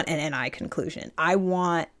don't want an NI conclusion. I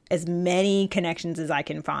want as many connections as I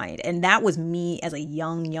can find. And that was me as a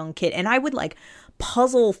young kid. And I would like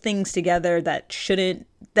puzzle things together that shouldn't.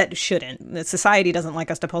 The society doesn't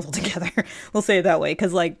like us to puzzle together. We'll say it that way.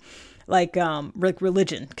 Cause like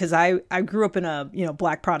religion. Cause I grew up in a,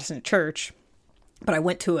 Black Protestant church, but I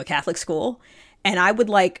went to a Catholic school, and I would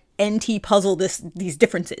like NT puzzle these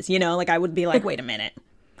differences, like I would be like, wait a minute.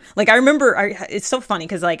 Like I remember it's so funny.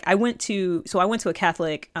 Cause like I went to a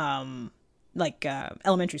Catholic,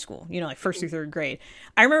 elementary school, like 1st through 3rd grade.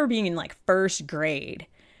 I remember being in like 1st grade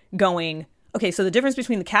going, okay, so the difference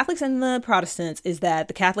between the Catholics and the Protestants is that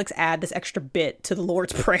the Catholics add this extra bit to the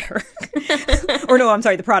Lord's Prayer. Or no, I'm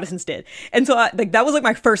sorry, the Protestants did. And so that was like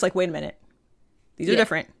my first, like, wait a minute. These are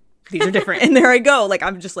different. These are different. And there I go. Like,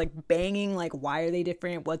 I'm just like banging, like, why are they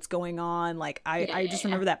different? What's going on? Like, I just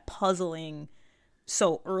remember that puzzling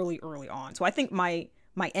so early on. So I think my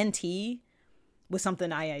NT was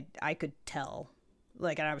something I could tell.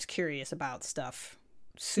 Like, and I was curious about stuff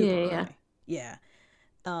super early. Yeah.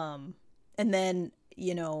 And then,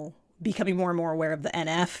 becoming more and more aware of the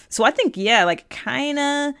NF. So I think, like kind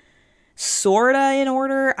of, sort of in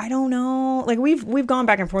order. I don't know. Like we've gone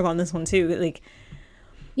back and forth on this one too. Like,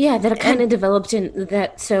 that kind of developed in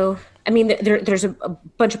that. So, I mean, there's a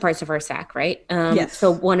bunch of parts of our SAC, right? Yes.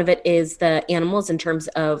 So one of it is the animals in terms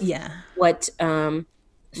of what,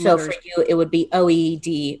 so for you, it would be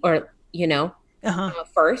OED or,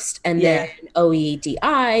 first, and then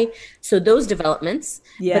OEDI. So those developments,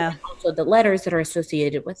 but also the letters that are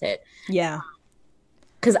associated with it. Yeah.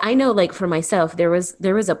 Because I know, like for myself, there was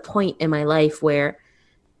a point in my life where,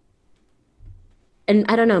 and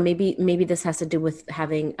I don't know, maybe this has to do with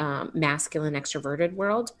having masculine extroverted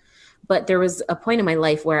world, but there was a point in my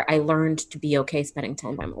life where I learned to be okay spending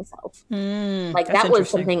time by myself. Like that was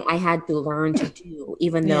something I had to learn to do,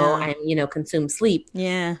 even though I'm, consume sleep.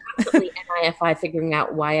 Yeah. Constantly NIFI figuring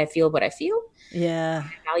out why I feel what I feel. Yeah.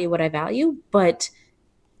 I value what I value. But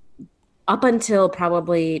up until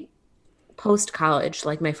probably post-college,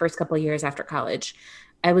 like my first couple of years after college,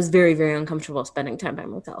 I was very, very uncomfortable spending time by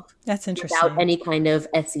myself. That's interesting. Without any kind of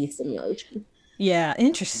SE stimulation. Yeah,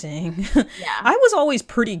 interesting. I was always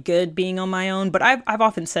pretty good being on my own, but I've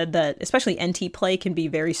often said that especially NT play can be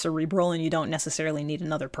very cerebral, and you don't necessarily need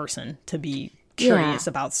another person to be curious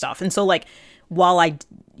about stuff. And so like while I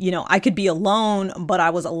could be alone, but I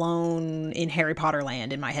was alone in Harry Potter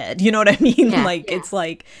land in my head. You know what I mean? It's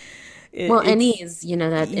like, Well, It's any is, you know,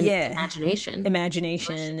 that yeah, imagination.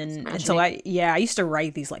 imagination. And so Imagining. I used to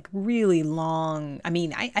write these like really long, I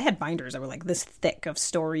mean, I had binders that were like this thick of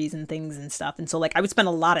stories and things and stuff. And so like I would spend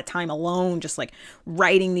a lot of time alone just like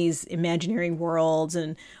writing these imaginary worlds.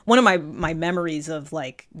 And one of my memories of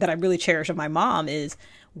like that I really cherish of my mom is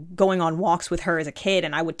going on walks with her as a kid,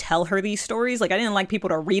 and I would tell her these stories. Like I didn't like people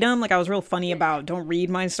to read them. Like I was real funny about don't read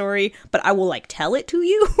my story, but I will like tell it to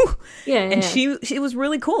you. Yeah, And yeah. she was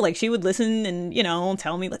really cool. Like she would listen and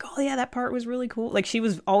tell me like, oh yeah, that part was really cool. Like she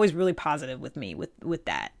was always really positive with me with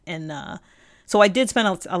that. And so I did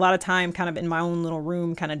spend a lot of time kind of in my own little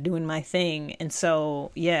room, kind of doing my thing. And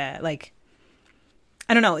so yeah, like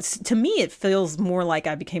I don't know. It's to me, it feels more like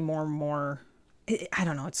I became more and more. I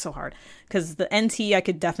don't know. It's so hard because the NT I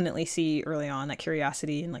could definitely see early on, that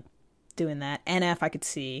curiosity and like doing that. NF I could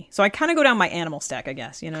see. So I kind of go down my animal stack, I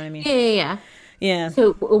guess. You know what I mean? Yeah, yeah, yeah. Yeah.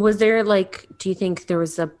 So was there like, do you think there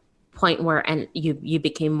was a point where you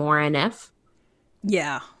became more NF?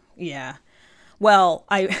 Yeah. Yeah. Well,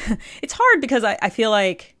 I it's hard because I feel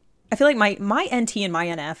like my NT and my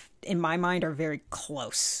NF in my mind are very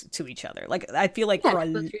close to each other. Like I feel like Yeah,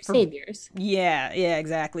 both your saviors. yeah,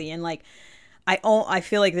 exactly. And like I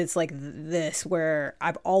feel like it's like this where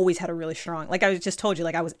I've always had a really strong, like I just told you,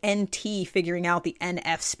 like I was NT figuring out the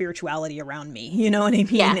NF spirituality around me. You know what I mean?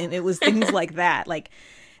 Yeah. And it was things like that. Like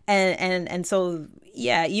and so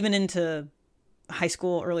yeah, even into high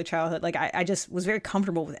school, early childhood, like I just was very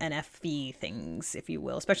comfortable with NFB things, if you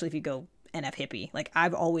will, especially if you go NF hippie. Like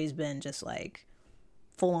I've always been just like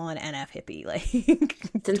full on NF hippie, like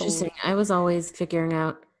It's interesting. totally. I was always figuring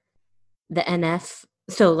out the NF.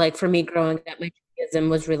 So, like for me growing up, my Judaism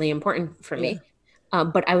was really important for Yeah. me.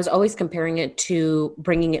 But I was always comparing it to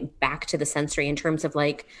bringing it back to the sensory in terms of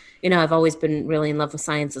like, you know, I've always been really in love with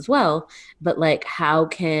science as well. But like, how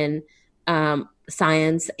can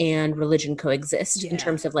science and religion coexist in Yeah.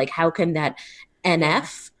 terms of like, how can that Yeah.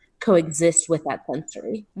 NF coexist with that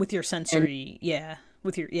sensory? With your And sensory, yeah.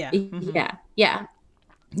 With your yeah. yeah, yeah.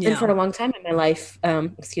 And for Yeah. a long time in my life,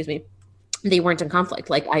 excuse me, they weren't in conflict.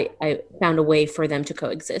 Like I found a way for them to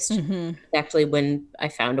coexist. hmm Actually, when I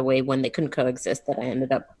found a way when they couldn't coexist, that I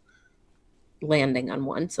ended up landing on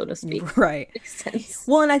one, so to speak. Right. Makes sense.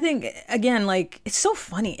 Well, and I think again, like it's so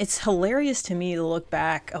funny. It's hilarious to me to look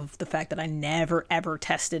back of the fact that I never ever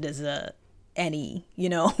tested as a any,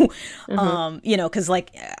 Hmm. because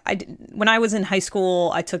like when I was in high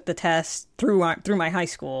school, I took the test through my high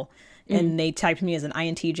school, Mm. and they typed me as an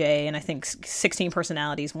INTJ, and I think 16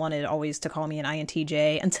 personalities wanted always to call me an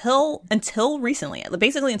INTJ until recently,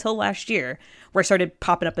 basically until last year, where I started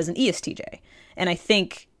popping up as an ESTJ, and I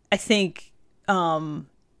think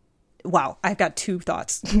wow, I've got two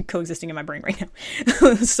thoughts coexisting in my brain right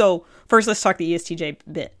now. So first, let's talk the ESTJ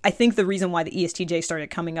bit. I think the reason why the ESTJ started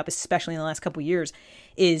coming up, especially in the last couple of years,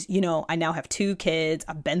 is I now have two kids.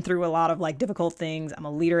 I've been through a lot of like difficult things. I'm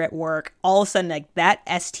a leader at work. All of a sudden, like that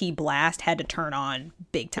ST blast had to turn on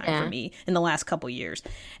big time for Yeah. me in the last couple of years.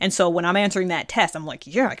 And so when I'm answering that test, I'm like,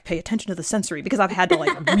 yeah, I can pay attention to the sensory because I've had to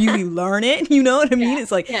like really learn it. You know what I mean?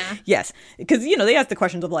 It's like, Yeah. yes, because they ask the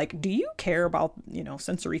questions of like, do you care about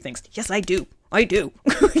sensory things? Yes, I do. I do.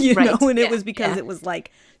 Right. And it Yeah. was because Yeah. it was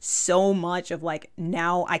like so much of like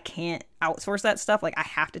now I can't outsource that stuff. Like I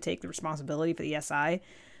have to take the responsibility for the SI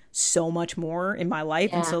so much more in my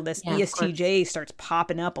life. And Yeah. so this Yeah. Of course. ESTJ starts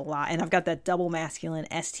popping up a lot. And I've got that double masculine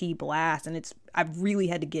ST blast. And I've really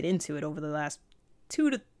had to get into it over the last 2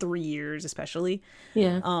 to 3 years, especially.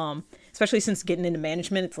 Yeah. Especially since getting into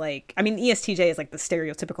management. It's like, I mean, ESTJ is like the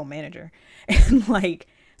stereotypical manager. And like,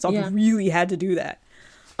 so Yeah. I've really had to do that.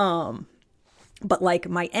 But like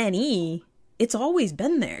my NE, it's always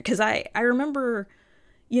been there. Cause I remember,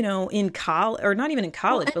 in college, or not even in Well,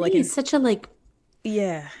 college, I but like mean, it's such a like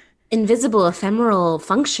yeah. invisible, ephemeral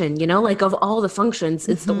function, you know, like of all the functions,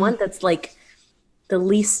 it's the one that's like the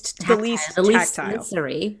least The tactile, least the least tactile.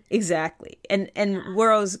 sensory. Exactly. And where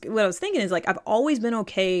what I was thinking is like I've always been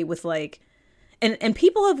okay with like and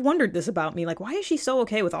people have wondered this about me, like why is she so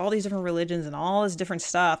okay with all these different religions and all this different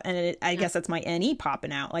stuff? And I guess that's my NE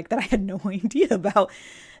popping out, like that I had no idea about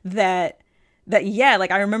yeah, like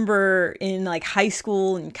I remember in like high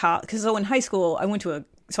school and college, because so in high school I went to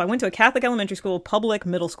a Catholic elementary school, public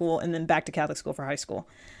middle school, and then back to Catholic school for high school.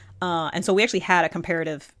 And so we actually had a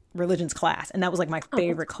comparative religions class, and that was like my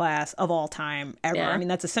favorite class of all time ever. Yeah. I mean,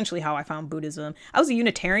 that's essentially how I found Buddhism. I was a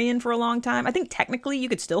Unitarian for a long time. I think technically you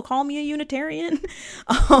could still call me a Unitarian. In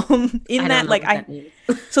I that, don't know like what that means.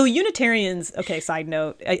 so Unitarians. Okay, side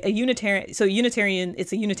note: a Unitarian. So Unitarian,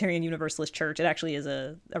 it's a Unitarian Universalist church. It actually is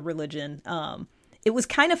a religion. It was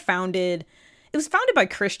kind of founded. it was founded by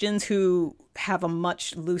Christians who have a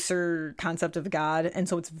much looser concept of God, and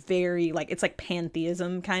so it's very like it's like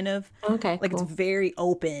pantheism kind of. Okay, like cool. It's very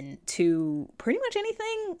open to pretty much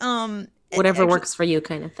anything. Whatever works for you,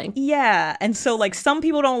 kind of thing. Yeah, and so like some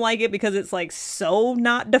people don't like it because it's like so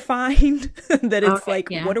not defined that it's like,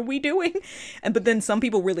 what are we doing? And but then some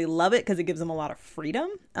people really love it because it gives them a lot of freedom.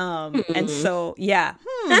 And so yeah.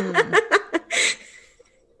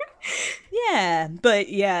 Yeah, but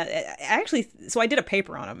yeah, actually, so I did a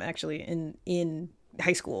paper on them actually in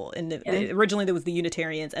high school, and originally there was the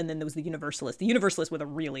Unitarians, and then there was the Universalists. The Universalists were the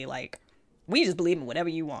really like, we just believe in whatever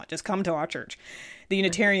you want, just come to our church. The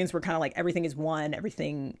Unitarians were kind of like, everything is one,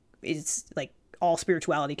 everything is like, all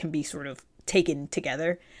spirituality can be sort of taken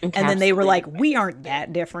together. And then they were like, we aren't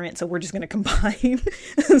that different, so we're just going to combine.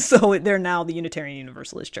 So they're now the Unitarian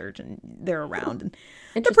Universalist Church, and they're around, and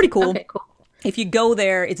they're pretty cool. Okay, cool. If you go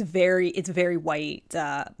there, it's very white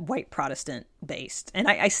Protestant based. And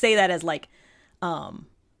I say that as like,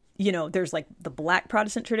 there's like the Black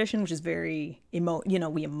Protestant tradition, which is very we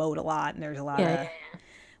emote a lot, and there's a lot of,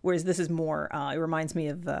 whereas this is more, it reminds me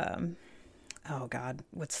of, oh God,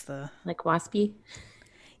 what's the, like waspy?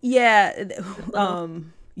 Yeah.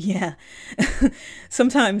 Yeah.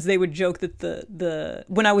 Sometimes they would joke that the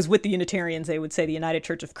when I was with the Unitarians, they would say the United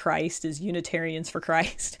Church of Christ is Unitarians for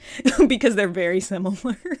Christ because they're very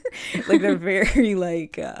similar. Like they're very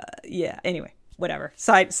like, anyway, whatever.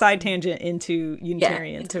 Side tangent into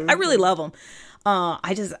Unitarians. I really love them.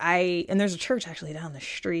 And there's a church actually down the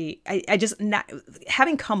street. I just, not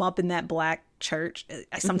having come up in that Black church,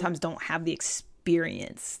 I sometimes don't have the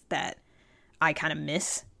experience that I kind of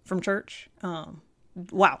miss from church.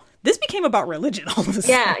 Wow, this became about religion all of a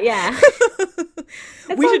sudden. Yeah.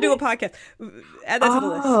 We should do a podcast. Add that to the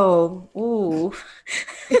list. Oh, ooh.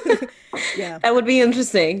 Yeah. That would be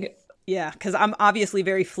interesting. Yeah, because I'm obviously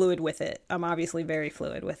very fluid with it.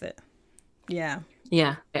 Yeah.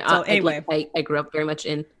 Yeah. So anyway. I grew up very much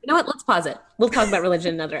in, you know what, let's pause it. We'll talk about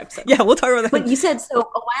religion in another episode. Yeah, we'll talk about that. But you said, so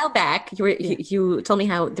a while back, you told me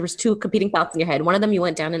how there was two competing thoughts in your head. One of them, you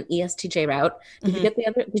went down an ESTJ route. Did you get the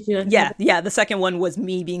other? Did you? Yeah. The second one was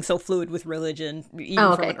me being so fluid with religion,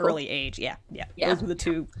 even from an early age. Yeah. Those were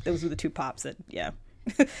the two pops that, yeah.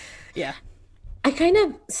 Yeah. I kind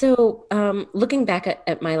of, so looking back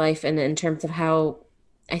at my life and in terms of how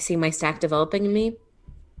I see my stack developing in me,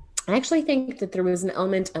 I actually think that there was an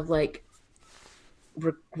element of like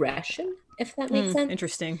regression, if that makes sense.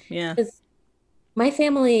 Interesting. Yeah. Because my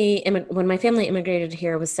family, when my family immigrated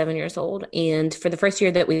here, I was 7 years old. And for the first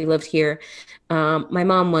year that we lived here, my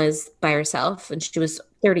mom was by herself, and she was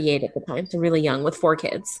 38 at the time, so really young, with 4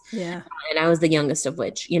 kids. Yeah. And I was the youngest of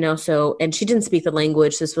which, so, and she didn't speak the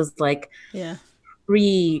language. This was like,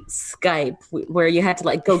 pre-Skype, where you had to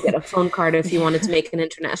like go get a phone card if you wanted to make an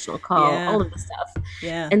international call, all of the stuff.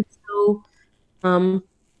 Yeah. And so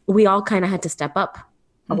we all kind of had to step up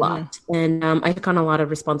a lot. And I took on a lot of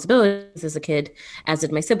responsibilities as a kid, as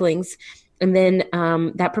did my siblings. And then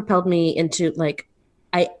that propelled me into like,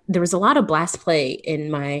 there was a lot of blast play in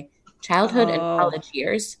my childhood and college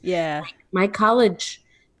years. Yeah. My college,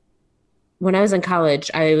 when I was in college,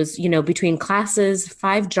 I was, between classes,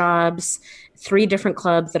 5 jobs, 3 different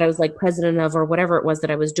clubs that I was like president of, or whatever it was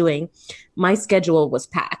that I was doing. My schedule was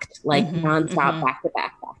packed, like nonstop, back to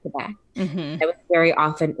back. I was very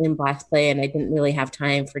often in blast play, and I didn't really have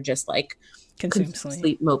time for just like consume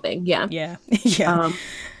sleep moping. Yeah.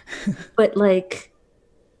 But like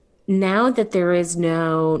now that there is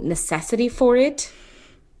no necessity for it,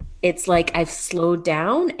 it's like I've slowed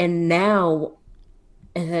down, and now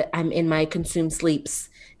I'm in my consume sleeps.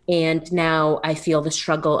 And now I feel the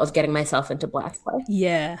struggle of getting myself into blast play.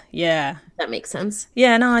 Yeah. That makes sense.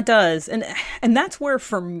 Yeah, no, it does. And that's where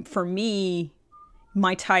for me,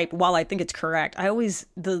 my type, while I think it's correct, I always,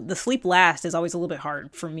 the sleep last is always a little bit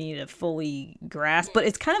hard for me to fully grasp. But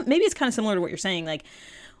it's kind of similar to what you're saying. Like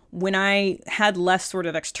when I had less sort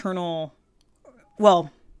of external,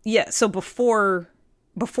 so before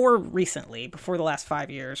recently, before the last 5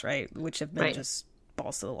 years, right, which have been just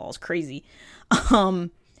balls to the walls crazy,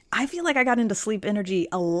 I feel like I got into sleep energy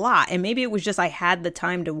a lot. And maybe it was just I had the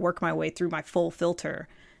time to work my way through my full filter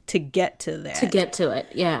to get to that. To get to it,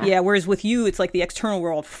 yeah. Yeah, whereas with you, it's like the external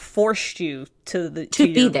world forced you to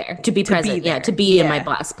be there, to be present, to be in my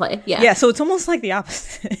blast play. Yeah. Yeah, so it's almost like the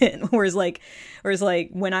opposite. whereas like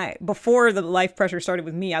when before the life pressure started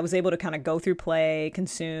with me, I was able to kind of go through play,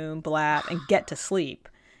 consume, blast, and get to sleep,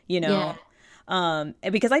 Yeah.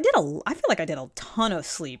 Because I feel like I did a ton of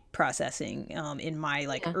sleep processing in my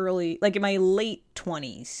early, like in my late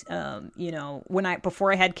 20s,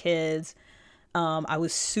 before I had kids. I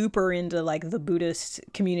was super into like the Buddhist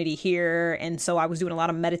community here. And so I was doing a lot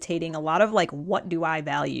of meditating, a lot of like, what do I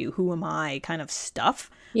value? Who am I kind of stuff.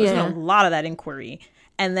 I was doing a lot of that inquiry.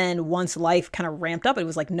 And then once life kind of ramped up, it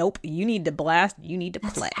was like, nope, you need to blast, you need to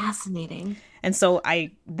play. That's fascinating. And so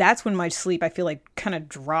that's when my sleep, I feel like, kind of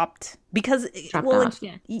dropped because, Off,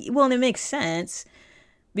 well, and it makes sense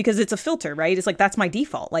because it's a filter, right? It's like, that's my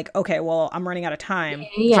default. Like, okay, well, I'm running out of time.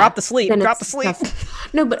 Yeah. Drop the sleep.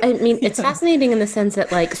 No, but I mean, it's fascinating in the sense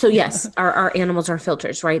that like, so yes, our animals are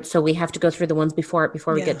filters, right? So we have to go through the ones before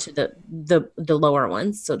we get to the lower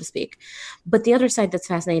ones, so to speak. But the other side that's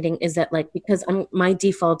fascinating is that like, because my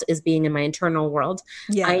default is being in my internal world,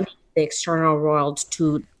 I need the external world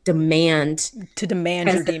to demand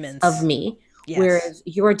your demons of me. Yes. Whereas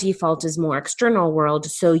your default is more external world.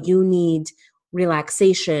 So you need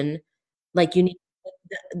relaxation, like you need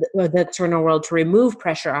the external world to remove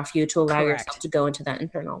pressure off you to allow yourself to go into that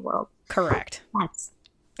internal world. Correct.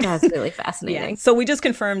 That's really fascinating. Yeah. So we just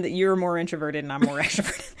confirmed that you're more introverted and I'm more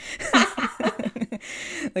extroverted.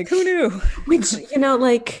 Like, who knew? Which,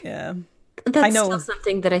 like, that's still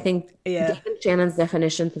something that I think David Shannon's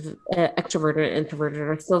definitions of extroverted and introverted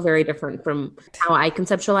are still very different from how I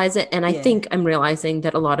conceptualize it. And I think I'm realizing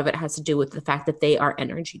that a lot of it has to do with the fact that they are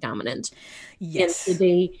energy dominant. Yes. And so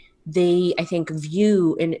they I think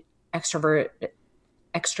view an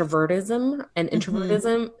extrovertism and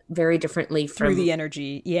introvertism very differently through the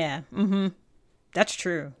energy. Yeah. Mm-hmm. That's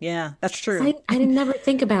true. Yeah, that's true. I didn't never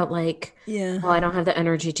think about like, I don't have the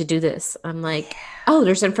energy to do this. I'm like, oh,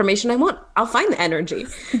 there's information I want. I'll find the energy.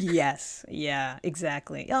 Yes. Yeah,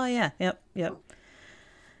 exactly. Oh, yeah. Yep.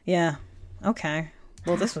 Yeah. Okay.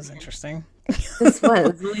 Well, this was interesting.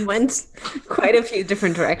 We went quite a few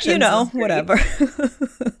different directions. Whatever.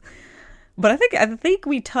 But I think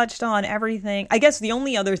we touched on everything. I guess the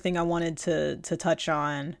only other thing I wanted to touch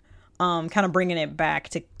on, kind of bringing it back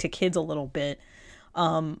to kids a little bit,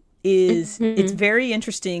 is it's very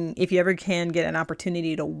interesting if you ever can get an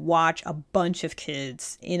opportunity to watch a bunch of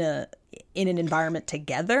kids in an environment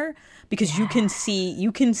together, because you can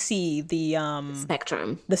see the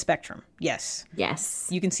spectrum. Yes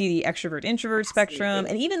you can see the extrovert introvert spectrum.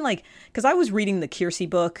 And even like, because I was reading the Keirsey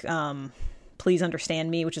book, Please Understand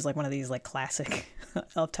Me, which is like one of these like classic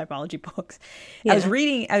typology books. I was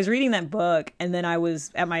reading that book, and then I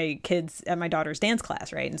was at my daughter's dance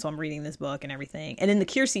class, right? And so I'm reading this book and everything. And in the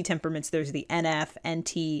Keirsey temperaments, there's the NF,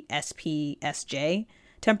 NT, SP, SJ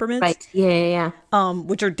temperaments, right? Yeah.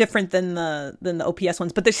 Which are different than the OPS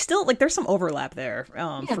ones, but there's still like there's some overlap there,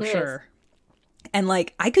 for sure. And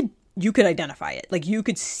like you could identify it. Like you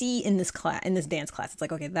could see in this dance class, it's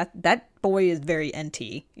like, okay, that boy is very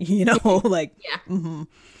NT, like, mm-hmm.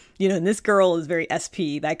 And this girl is very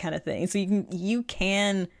SP, that kind of thing. So you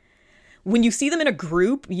can, when you see them in a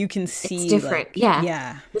group, you can see it's different. Like,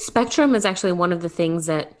 yeah. The spectrum is actually one of the things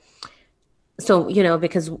that, so,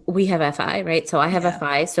 because we have FI, right? So I have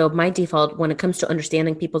FI. So my default when it comes to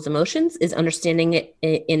understanding people's emotions is understanding it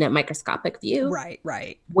in a microscopic view.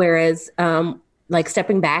 Right. Whereas, like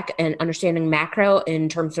stepping back and understanding macro in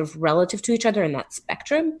terms of relative to each other in that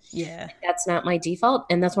spectrum. Yeah. That's not my default.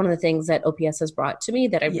 And that's one of the things that OPS has brought to me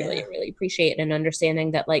that I really, really appreciate, and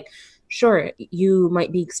understanding that like, sure, you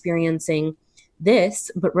might be experiencing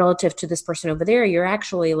this, but relative to this person over there, you're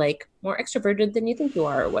actually like more extroverted than you think you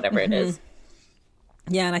are, or whatever it is.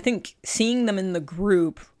 Yeah. And I think seeing them in the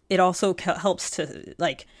group, it also helps to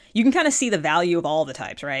like, you can kind of see the value of all the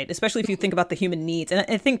types, right? Especially if you think about the human needs. And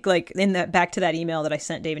I think like back to that email that I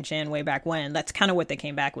sent Dave and Shan way back when, that's kind of what they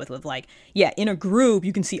came back with like, in a group,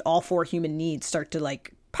 you can see all 4 human needs start to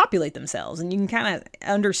like populate themselves. And you can kind of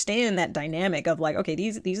understand that dynamic of like, okay,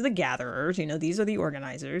 these are the gatherers, these are the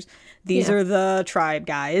organizers, these are the tribe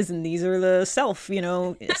guys, and these are the self,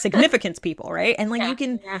 significance people, right? And like you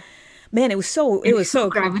can... Man, it was so who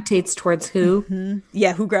gravitates towards who. Mm-hmm.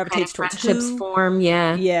 Yeah, who gravitates towards who. Form,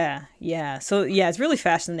 Yeah. So, it's really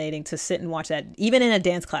fascinating to sit and watch that. Even in a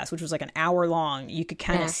dance class, which was like an hour long, you could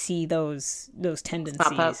kind of see those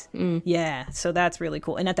tendencies. Yeah, so that's really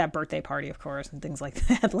cool. And at that birthday party, of course, and things like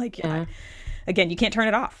that. Like, again, you can't turn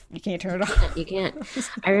it off. You can't.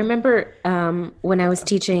 I remember when I was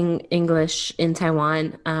teaching English in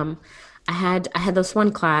Taiwan, I had this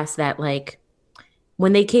one class that like,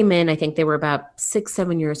 when they came in, I think they were about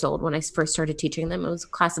 6-7 years old when I first started teaching them. It was a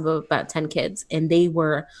class of about 10 kids, and they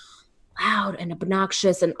were loud and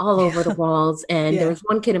obnoxious and all over the walls. And there was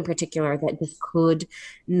one kid in particular that just could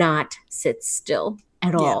not sit still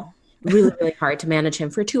at all. Really, really hard to manage him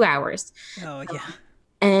for 2 hours. Oh, yeah.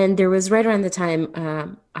 And there was right around the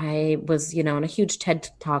time I was, on a huge TED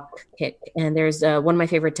Talk kick. And there's one of my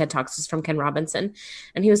favorite TED Talks is from Ken Robinson.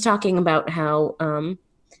 And he was talking about how,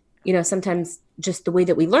 sometimes just the way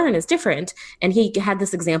that we learn is different. And he had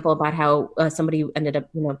this example about how somebody ended up,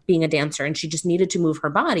 being a dancer and she just needed to move her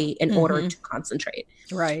body in order to concentrate.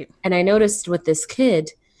 Right. And I noticed with this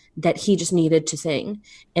kid that he just needed to sing.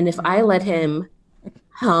 And if I let him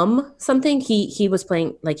hum something, he was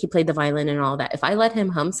playing, like he played the violin and all that. If I let him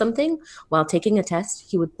hum something while taking a test,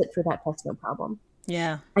 he would sit for that test, no problem.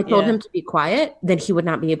 Yeah. I told him to be quiet, then he would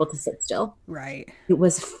not be able to sit still. Right. It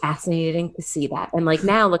was fascinating to see that. And like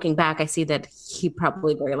now looking back, I see that he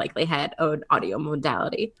probably very likely had an audio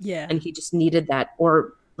modality. Yeah. And he just needed that,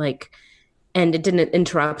 or like, and it didn't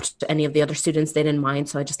interrupt any of the other students. They didn't mind.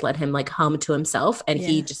 So I just let him like hum to himself, and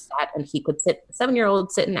he just sat, and he could sit,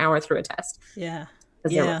 7-year-old sit an hour through a test. Yeah.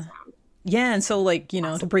 Yeah. Yeah. And so like,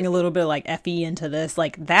 to bring a little bit of like FE into this,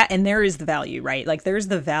 like that, and there is the value, right? Like there's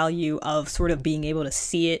the value of sort of being able to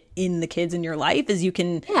see it in the kids in your life, is you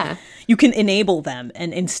can enable them.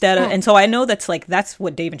 And instead of, and so I know that's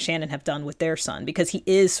what Dave and Shannon have done with their son, because he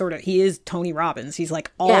is Tony Robbins. He's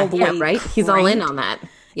like all the way right. He's all in on that.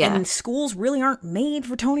 Yeah. And schools really aren't made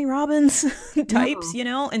for Tony Robbins types,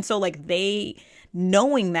 And so like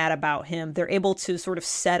knowing that about him, they're able to sort of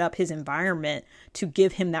set up his environment to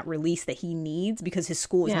give him that release that he needs, because his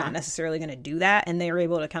school is not necessarily going to do that. And they're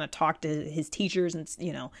able to kind of talk to his teachers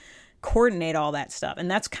and, coordinate all that stuff. And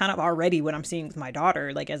that's kind of already what I'm seeing with my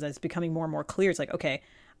daughter. Like, as it's becoming more and more clear, it's like, okay,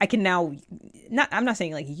 I can now I'm not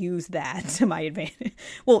saying like use that to my advantage.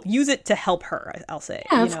 Well, use it to help her, I'll say.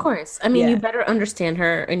 Yeah, of course. I mean, you better understand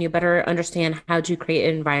her, and you better understand how to create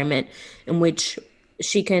an environment in which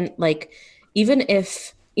she can, like, even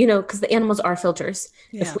if, because the animals are filters.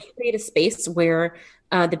 Yeah. If we create a space where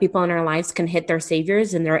the people in our lives can hit their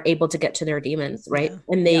saviors and they're able to get to their demons, right? Yeah.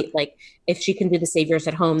 And they like, if she can do the saviors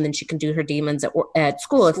at home, then she can do her demons at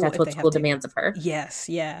school if that's what school demands of her. Yes.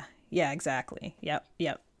 Yeah. Yeah, exactly. Yep.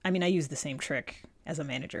 I mean, I use the same trick as a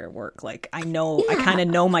manager at work. Like I kind of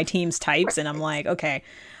know my team's types, and I'm like, okay,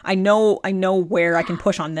 I know where I can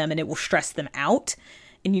push on them and it will stress them out.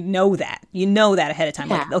 And you know that ahead of time.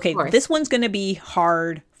 Yeah, like, okay, this one's going to be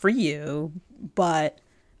hard for you, but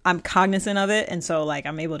I'm cognizant of it. And so like,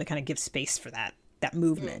 I'm able to kind of give space for that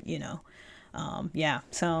movement,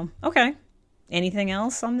 So, okay. Anything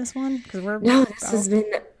else on this one?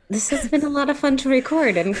 This has been a lot of fun to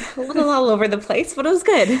record, and a little all over the place, but it was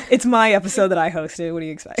good. It's my episode that I hosted. What do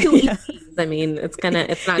you expect? 2 EPs. I mean, it's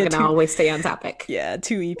not gonna always stay on topic. Yeah,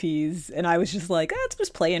 2 EPs, and I was just like, it's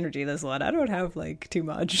just play energy. This one, I don't have like too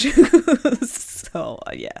much. So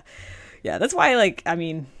yeah. That's why, like, I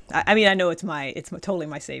mean, I know it's totally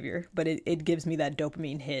my savior, but it gives me that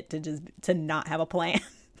dopamine hit to not have a plan,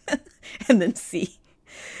 and then see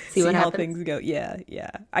how happens. Things go. Yeah.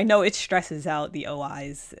 I know it stresses out the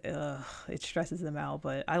OIs. It stresses them out,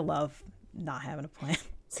 but I love not having a plan.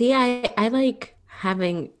 See, I like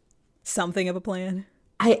having something of a plan.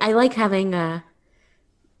 I like having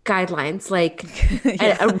guidelines, like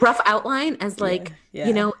a rough outline, as like,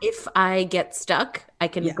 if I get stuck, I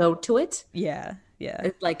can go to it. Yeah.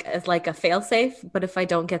 It's like a fail safe. But if I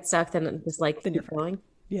don't get stuck, then I'm just like, keep going.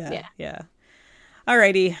 Yeah.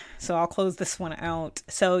 Alrighty, so I'll close this one out.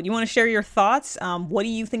 So you want to share your thoughts? What do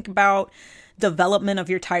you think about development of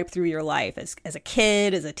your type through your life as a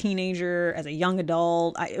kid, as a teenager, as a young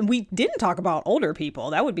adult? We didn't talk about older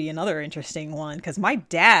people. That would be another interesting one, because my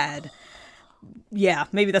dad,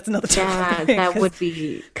 maybe that's another topic. That would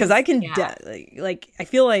be, because I can I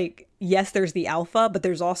feel like, yes, there's the alpha, but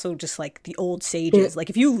there's also just like the old sages.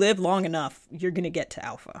 Like if you live long enough, you're gonna get to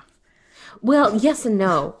alpha. Well, yes and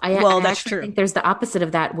no. That's true. I think there's the opposite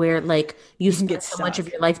of that, where like you spend so much of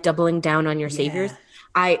your life doubling down on your saviors.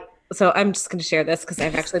 So I'm just going to share this because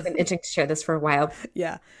I've actually been itching to share this for a while.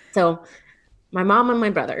 Yeah. So my mom and my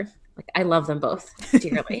brother, like I love them both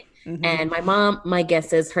dearly. And my mom, my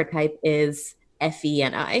guess is her type is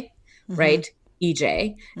FENI, right?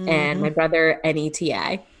 EJ. And my brother,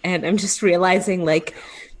 NETI. And I'm just realizing like,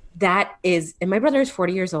 that is, and my brother is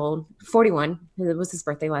 41. It was his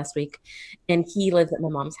birthday last week, and he lives at my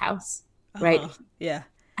mom's house, right? Yeah.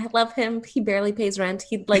 I love him. He barely pays rent.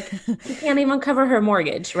 He can't even cover her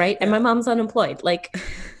mortgage, right? And my mom's unemployed. Like,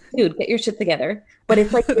 dude, get your shit together. But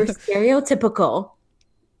it's like your stereotypical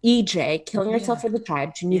EJ killing herself for the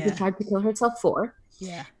tribe. She needs the tribe to kill herself for.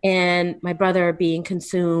 Yeah. And my brother being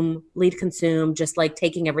lead consume, just like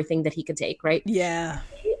taking everything that he could take, right? Yeah.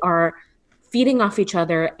 They are feeding off each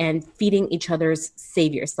other and feeding each other's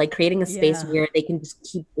saviors, like creating a space where they can just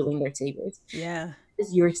keep doing their saviors. Yeah.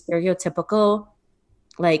 Is your stereotypical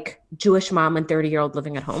like Jewish mom and 30-year-old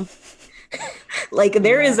living at home. Like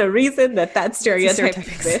there is a reason that stereotype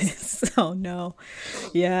exists. Oh no.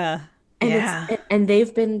 Yeah. And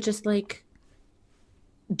they've been just like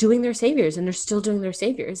doing their saviors, and they're still doing their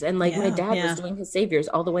saviors. And like my dad was doing his saviors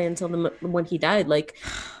all the way until when he died. Like,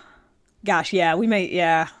 gosh, yeah, we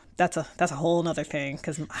may, that's a whole nother thing.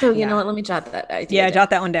 Cause so you know what? Let me jot that idea. Yeah,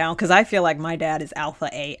 jot that one down, because I feel like my dad is alpha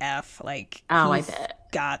AF. Like, I bet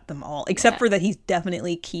got them all, except for that he's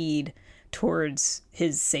definitely keyed towards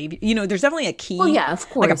his savior. You know, there's definitely a key. Well, yeah, of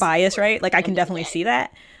course, like a bias, right? Like I can definitely see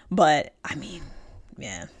that, but I mean,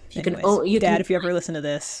 yeah. Dad, if you ever listen to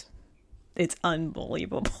this, it's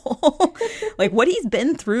unbelievable. Like what he's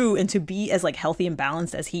been through, and to be as like healthy and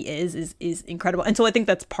balanced as he is incredible. And so I think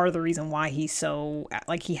that's part of the reason why he's so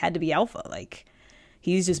like he had to be alpha. Like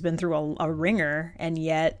he's just been through a ringer, and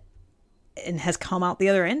has come out the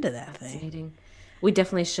other end of that thing. We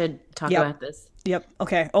definitely should talk about this. Yep.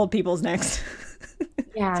 Okay. Old people's next.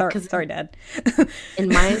 Yeah. Sorry, Dad. In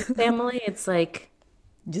my family, it's like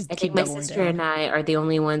just I think my sister and I are the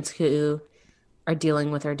only ones who are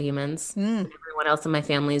dealing with our demons. Everyone else in my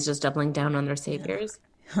family is just doubling down on their saviors.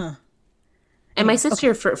 Huh. And my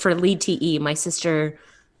sister, for lead TE, my sister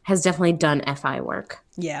has definitely done FI work.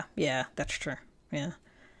 Yeah, that's true. Yeah.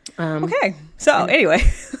 Okay. So anyway,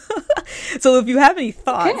 so if you have any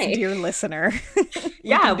thoughts, dear listener,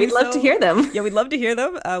 we'd love to hear them. Yeah, we'd love to hear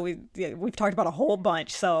them. We've talked about a whole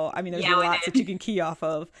bunch, so I mean, there's lots that you can key off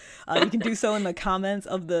of. You can do so in the comments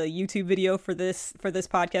of the YouTube video for this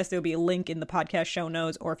podcast. There'll be a link in the podcast show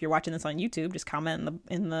notes, or if you're watching this on YouTube, just comment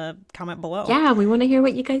in the comment below. Yeah, we want to hear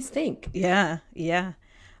what you guys think. Yeah.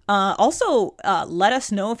 Also, let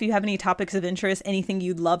us know if you have any topics of interest, anything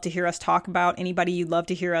you'd love to hear us talk about, anybody you'd love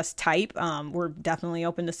to hear us type. We're definitely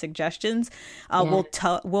open to suggestions.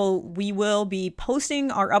 We will be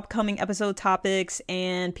posting our upcoming episode topics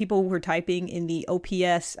and people who are typing in the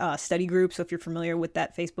OPS study group. So if you're familiar with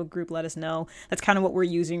that Facebook group, let us know. That's kind of what we're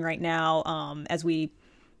using right now as we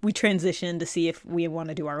transition to see if we want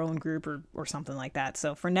to do our own group or something like that.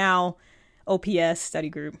 So for now, OPS study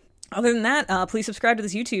group. Other than that, please subscribe to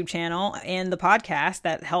this YouTube channel and the podcast.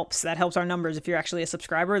 That helps our numbers. If you're actually a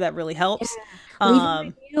subscriber, that really helps. Leave a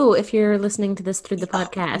review if you're listening to this through the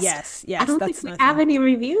podcast. Yes. I don't think we have any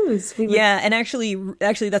reviews. And actually,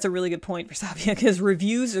 that's a really good point for Savia, because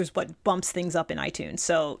reviews is what bumps things up in iTunes.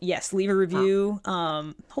 So yes, leave a review.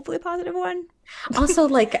 Hopefully a positive one. Also,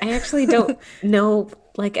 like, I actually don't know,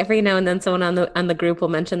 like, every now and then someone on the group will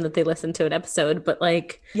mention that they listened to an episode, but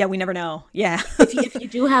like, yeah, we never know. Yeah. if you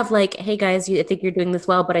do have like, hey guys, I think you're doing this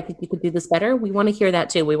well, but I think you could do this better, we want to hear that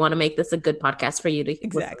too. We want to make this a good podcast for you to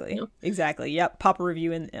Exactly. Yep. Pop a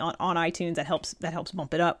review on iTunes. That helps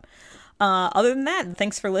bump it up. Other than that,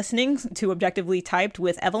 thanks for listening to Objectively Typed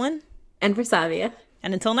with Evelyn and for Savia.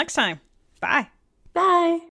 And until next time, bye.